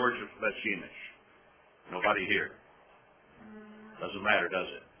 who worships Beth-Shemesh? Nobody here. Doesn't matter, does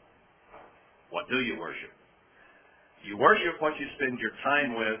it? What do you worship? You worship what you spend your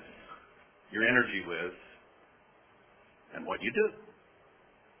time with, your energy with, and what you do.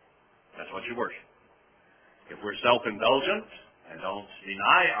 That's what you worship. If we're self-indulgent and don't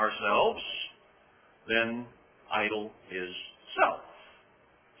deny ourselves, then idol is self.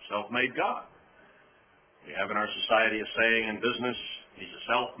 Self-made God. We have in our society a saying in business, he's a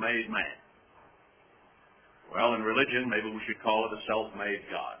self-made man. Well, in religion, maybe we should call it a self-made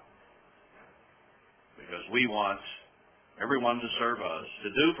God. Because we want everyone to serve us, to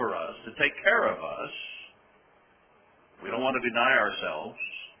do for us, to take care of us. We don't want to deny ourselves.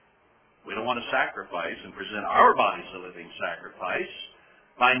 We don't want to sacrifice and present our bodies a living sacrifice.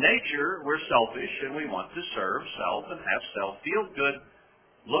 By nature, we're selfish and we want to serve self and have self feel good,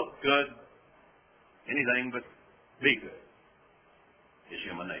 look good, anything but be good is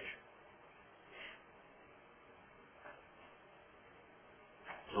human nature.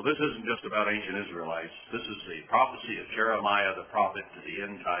 So this isn't just about ancient Israelites. This is the prophecy of Jeremiah the prophet to the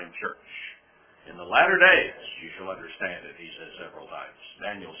end-time church. In the latter days, you shall understand it, he says several times.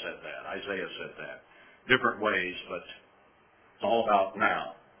 Daniel said that. Isaiah said that. Different ways, but it's all about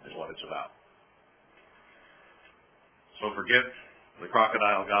now is what it's about. So forget the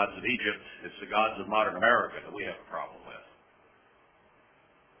crocodile gods of Egypt. It's the gods of modern America that we have a problem with.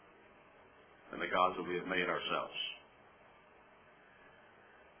 And the gods that we have made ourselves.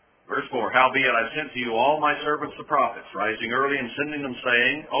 Verse 4, howbeit I sent to you all my servants the prophets, rising early and sending them,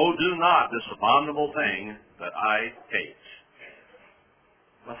 saying, oh, do not this abominable thing that I hate.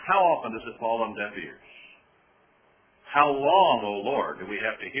 But how often does it fall on deaf ears? How long, O Lord, do we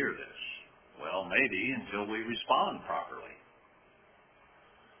have to hear this? Well, maybe until we respond properly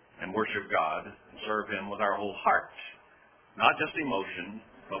and worship God and serve him with our whole heart. Not just emotion,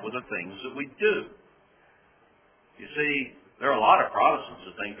 but with the things that we do. You see, there are a lot of Protestants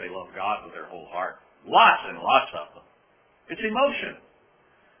that think they love God with their whole heart. Lots and lots of them. It's emotion.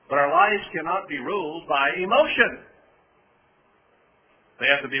 But our lives cannot be ruled by emotion. They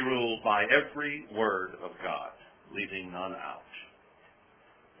have to be ruled by every word of God, leaving none out.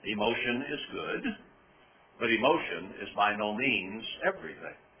 Emotion is good, but emotion is by no means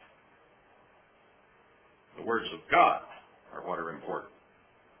everything. The words of God are what are important.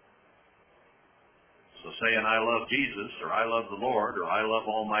 So saying I love Jesus, or I love the Lord, or I love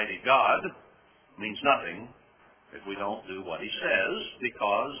Almighty God means nothing if we don't do what he says,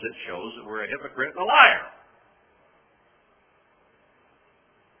 because it shows that we're a hypocrite and a liar.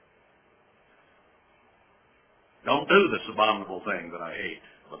 Don't do this abominable thing that I hate.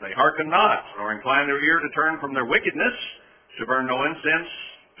 But they hearken not, nor incline their ear to turn from their wickedness, to burn no incense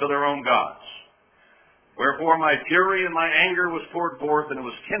to their own gods. Wherefore my fury and my anger was poured forth, and it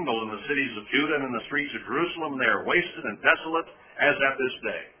was kindled in the cities of Judah and in the streets of Jerusalem. They are wasted and desolate as at this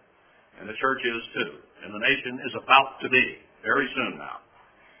day. And the church is too. And the nation is about to be, very soon now.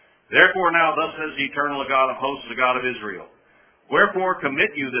 Therefore now thus says the eternal God of hosts, the God of Israel. Wherefore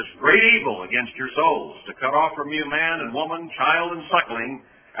commit you this great evil against your souls, to cut off from you man and woman, child and suckling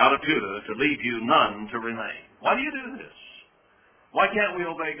out of Judah, to leave you none to remain. Why do you do this? Why can't we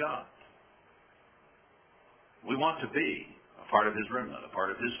obey God? We want to be a part of his remnant, a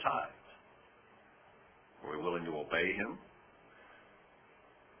part of his tithe. Are we willing to obey him?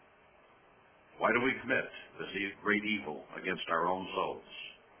 Why do we commit this great evil against our own souls?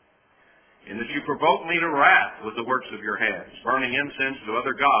 In that you provoke me to wrath with the works of your hands, burning incense to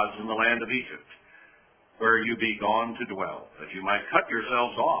other gods in the land of Egypt, where you be gone to dwell, that you might cut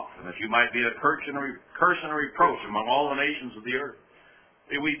yourselves off, and that you might be a curse and a reproach among all the nations of the earth.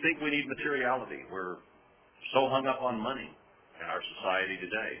 We think we need materiality. We're so hung up on money in our society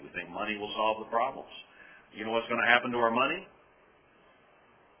today. We think money will solve the problems. You know what's going to happen to our money?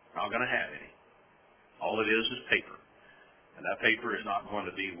 Not going to have any. All it is paper. And that paper is not going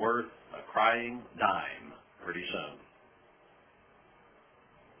to be worth a crying dime pretty soon.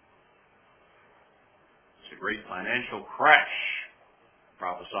 It's a great financial crash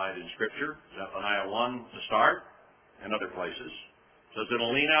prophesied in Scripture. Zephaniah 1 to start, and other places. It says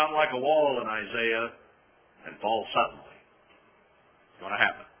it'll lean out like a wall in Isaiah and fall suddenly. It's going to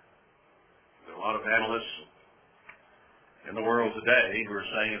happen. There are a lot of analysts in the world today who are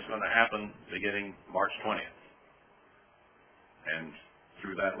saying it's going to happen beginning March 20th. And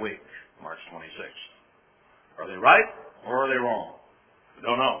through that week, March 26th. Are they right or are they wrong? I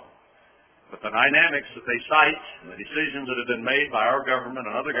don't know. But the dynamics that they cite and the decisions that have been made by our government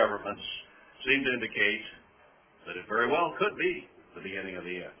and other governments seem to indicate that it very well could be the beginning of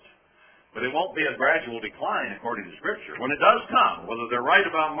the end. But it won't be a gradual decline according to Scripture. When it does come, whether they're right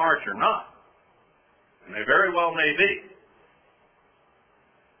about March or not, and they very well may be,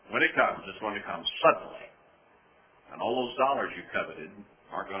 when it comes, it's going to come suddenly. And all those dollars you coveted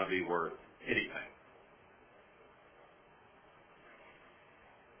aren't going to be worth anything.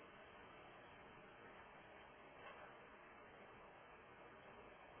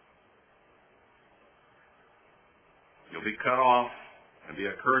 You'll be cut off and be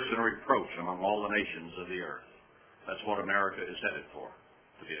a curse and a reproach among all the nations of the earth. That's what America is headed for,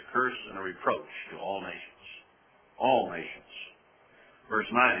 to be a curse and a reproach to all nations. All nations. Verse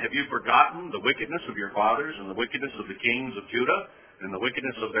 9, have you forgotten the wickedness of your fathers and the wickedness of the kings of Judah and the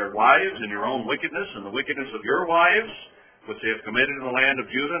wickedness of their wives and your own wickedness and the wickedness of your wives, which they have committed in the land of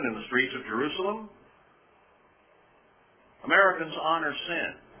Judah and in the streets of Jerusalem? Americans honor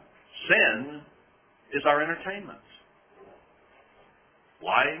sin. Sin is our entertainment.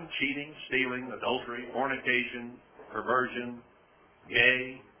 Lying, cheating, stealing, adultery, fornication, perversion,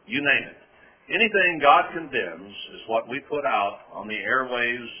 gay, you name it. Anything God condemns is what we put out on the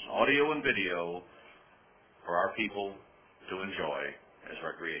airwaves, audio and video, for our people to enjoy as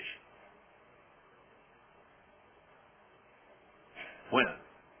recreation. When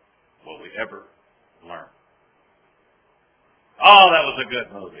will we ever learn? Oh, that was a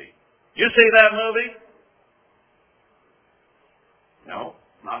good movie. You see that movie? No,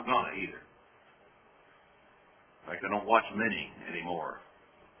 not gonna either. In fact, I don't watch many anymore.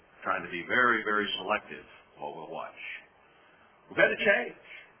 Trying to be very, very selective what we'll watch. We've had to change,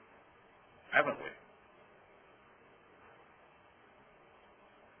 haven't we?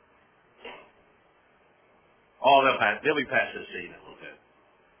 Oh, they'll be past this scene in a little bit.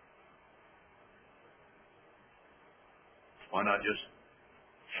 Why not just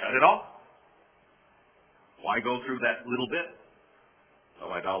shut it off? Why go through that little bit of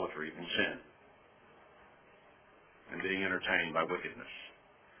idolatry and sin and being entertained by wickedness?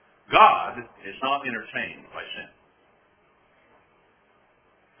 God is not entertained by sin.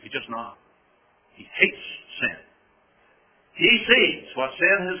 He's just not. He hates sin. He sees what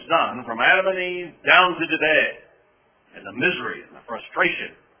sin has done from Adam and Eve down to today, and the misery and the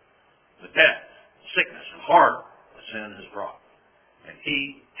frustration, the death, sickness, and horror that sin has brought. And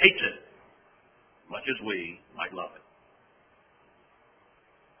he hates it, much as we might love it.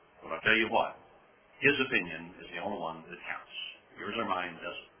 But I'll tell you what, his opinion is the only one that counts. Yours or mine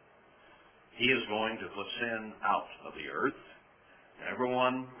doesn't. He is going to put sin out of the earth.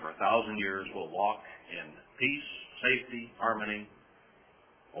 Everyone for 1,000 years will walk in peace, safety, harmony,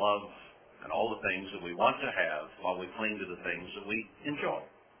 love, and all the things that we want to have while we cling to the things that we enjoy.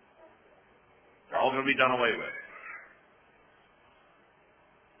 They're all going to be done away with.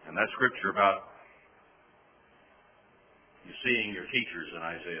 And that scripture about you seeing your teachers in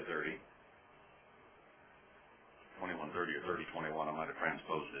Isaiah 30, 21:30 or 30:21, I might have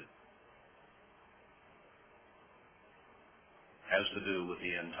transposed it, has to do with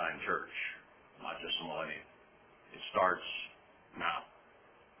the end-time church, not just the millennium. It starts now.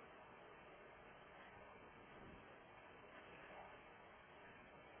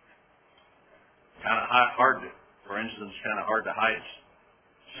 For instance, kind of hard to hide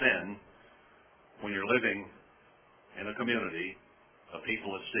sin when you're living in a community of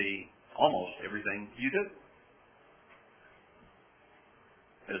people that see almost everything you do.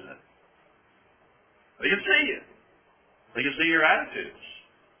 Isn't it? They can see you. They can see your attitudes.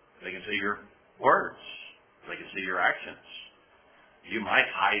 They can see your words. They can see your actions. You might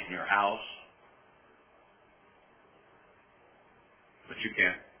hide in your house, but you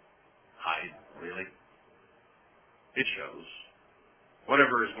can't hide, really. It shows.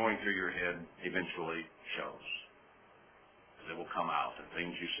 Whatever is going through your head eventually shows. It will come out, and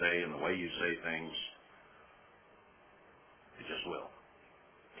things you say and the way you say things, it just will.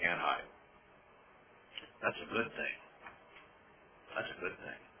 Can't hide. That's a good thing. That's a good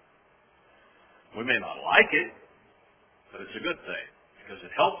thing. We may not like it, but it's a good thing because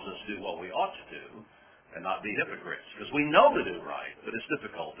it helps us do what we ought to do and not be hypocrites. Because we know to do right, but it's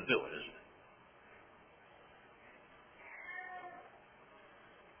difficult to do it, isn't it?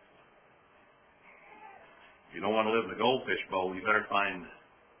 If you don't want to live in a goldfish bowl, you better find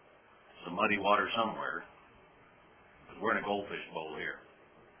some muddy water somewhere. Because we're in a goldfish bowl here.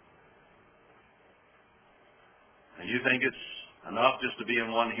 And you think it's enough just to be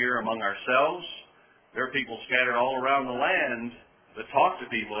in one here among ourselves? There are people scattered all around the land that talk to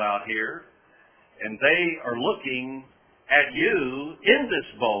people out here, and they are looking at you in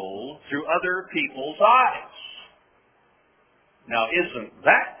this bowl through other people's eyes. Now, isn't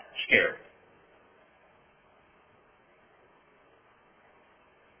that scary?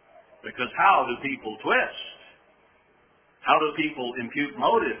 Because how do people twist? How do people impute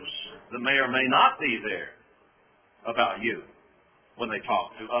motives that may or may not be there about you when they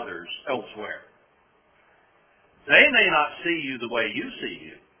talk to others elsewhere? They may not see you the way you see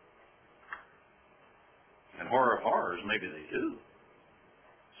you. And horror of horrors, maybe they do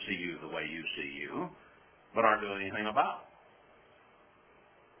see you the way you see you, but aren't doing anything about it.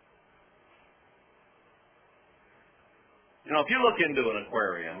 You know, if you look into an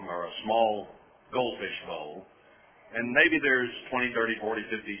aquarium or a small goldfish bowl, and maybe there's 20, 30, 40,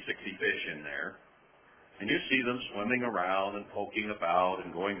 50, 60 fish in there, and you see them swimming around and poking about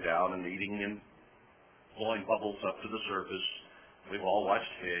and going down and eating and blowing bubbles up to the surface. We've all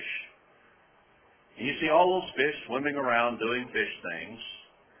watched fish. And you see all those fish swimming around doing fish things.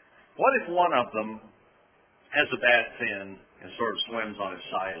 What if one of them has a bad fin and sort of swims on its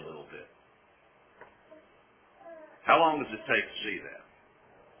side a little bit? How long does it take to see that?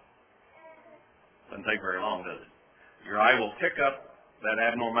 Doesn't take very long, does it? Your eye will pick up that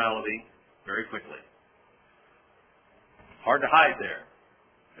abnormality very quickly. Hard to hide there.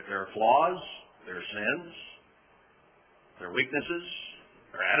 If there are flaws, there are sins, there are weaknesses,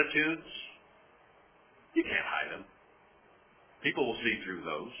 there are attitudes, you can't hide them. People will see through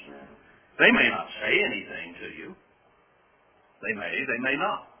those. They may not say anything to you. They may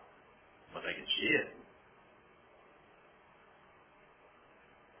not. But they can see it.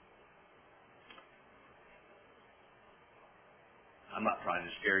 I'm not trying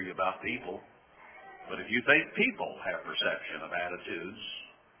to scare you about people, but if you think people have perception of attitudes,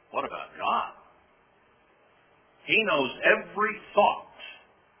 what about God? He knows every thought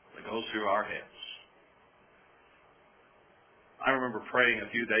that goes through our heads. I remember praying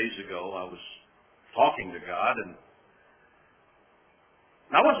a few days ago. I was talking to God, and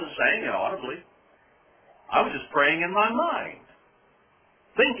I wasn't saying it audibly. I was just praying in my mind,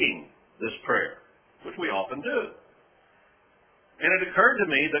 thinking this prayer, which we often do. And it occurred to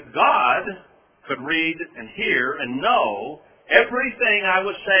me that God could read and hear and know everything I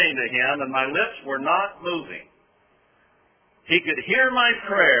was saying to him, and my lips were not moving. He could hear my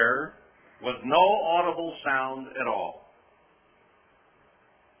prayer with no audible sound at all.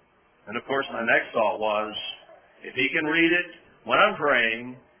 And of course, my next thought was, if he can read it when I'm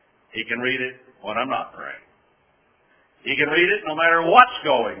praying, he can read it when I'm not praying. He can read it no matter what's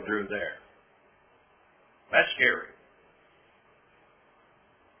going through there. That's scary.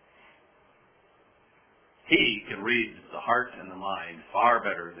 He can read the heart and the mind far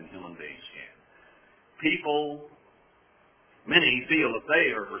better than human beings can. People, many feel that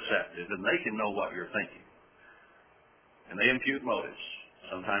they are perceptive and they can know what you're thinking. And they impute motives.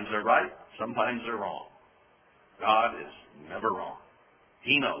 Sometimes they're right, sometimes they're wrong. God is never wrong.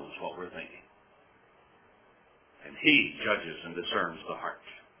 He knows what we're thinking. And he judges and discerns the heart.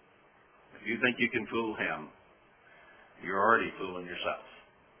 If you think you can fool him, you're already fooling yourself.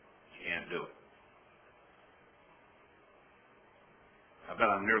 You can't do it. I bet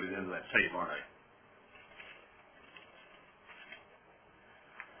I'm nearly into that tape, aren't I?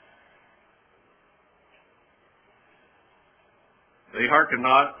 They hearken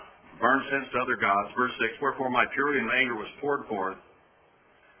not, burn sense to other gods. Verse 6, wherefore my fury and anger was poured forth,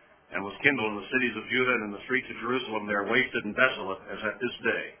 and was kindled in the cities of Judah and in the streets of Jerusalem. They are wasted and desolate as at this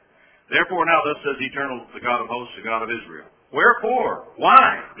day. Therefore now thus says the eternal, the God of hosts, the God of Israel. Wherefore?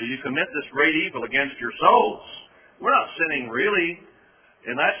 Why do you commit this great evil against your souls? We're not sinning really,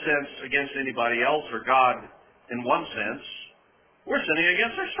 in that sense, against anybody else or God in one sense. We're sinning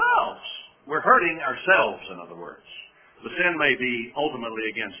against ourselves. We're hurting ourselves, in other words. The sin may be ultimately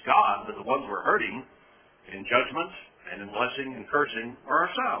against God, but the ones we're hurting in judgment and in blessing and cursing are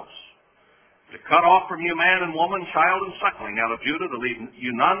ourselves. To cut off from you man and woman, child and suckling out of Judah, to leave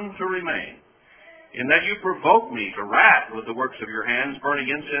you none to remain. In that you provoke me to wrath with the works of your hands, burning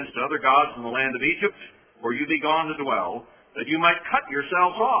incense to other gods in the land of Egypt, where you be gone to dwell, that you might cut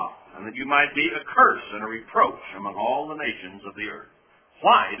yourselves off, and that you might be a curse and a reproach among all the nations of the earth.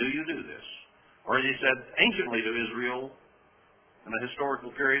 Why do you do this? Or as he said anciently to Israel in the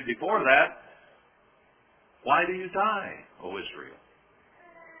historical period before that, why do you die, O Israel?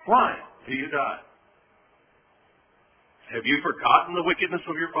 Why do you die? Have you forgotten the wickedness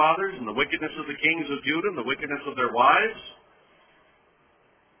of your fathers and the wickedness of the kings of Judah and the wickedness of their wives?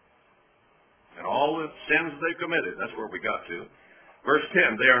 And all the sins they committed. That's where we got to. Verse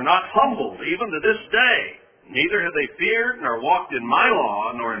 10, they are not humbled even to this day. Neither have they feared nor walked in my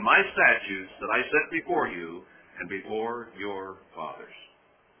law nor in my statutes that I set before you and before your fathers.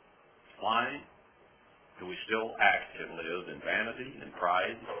 Why do we still act and live in vanity and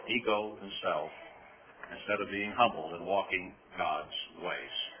pride, ego and self, instead of being humble and walking God's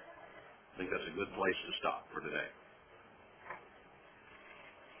ways? I think that's a good place to stop for today.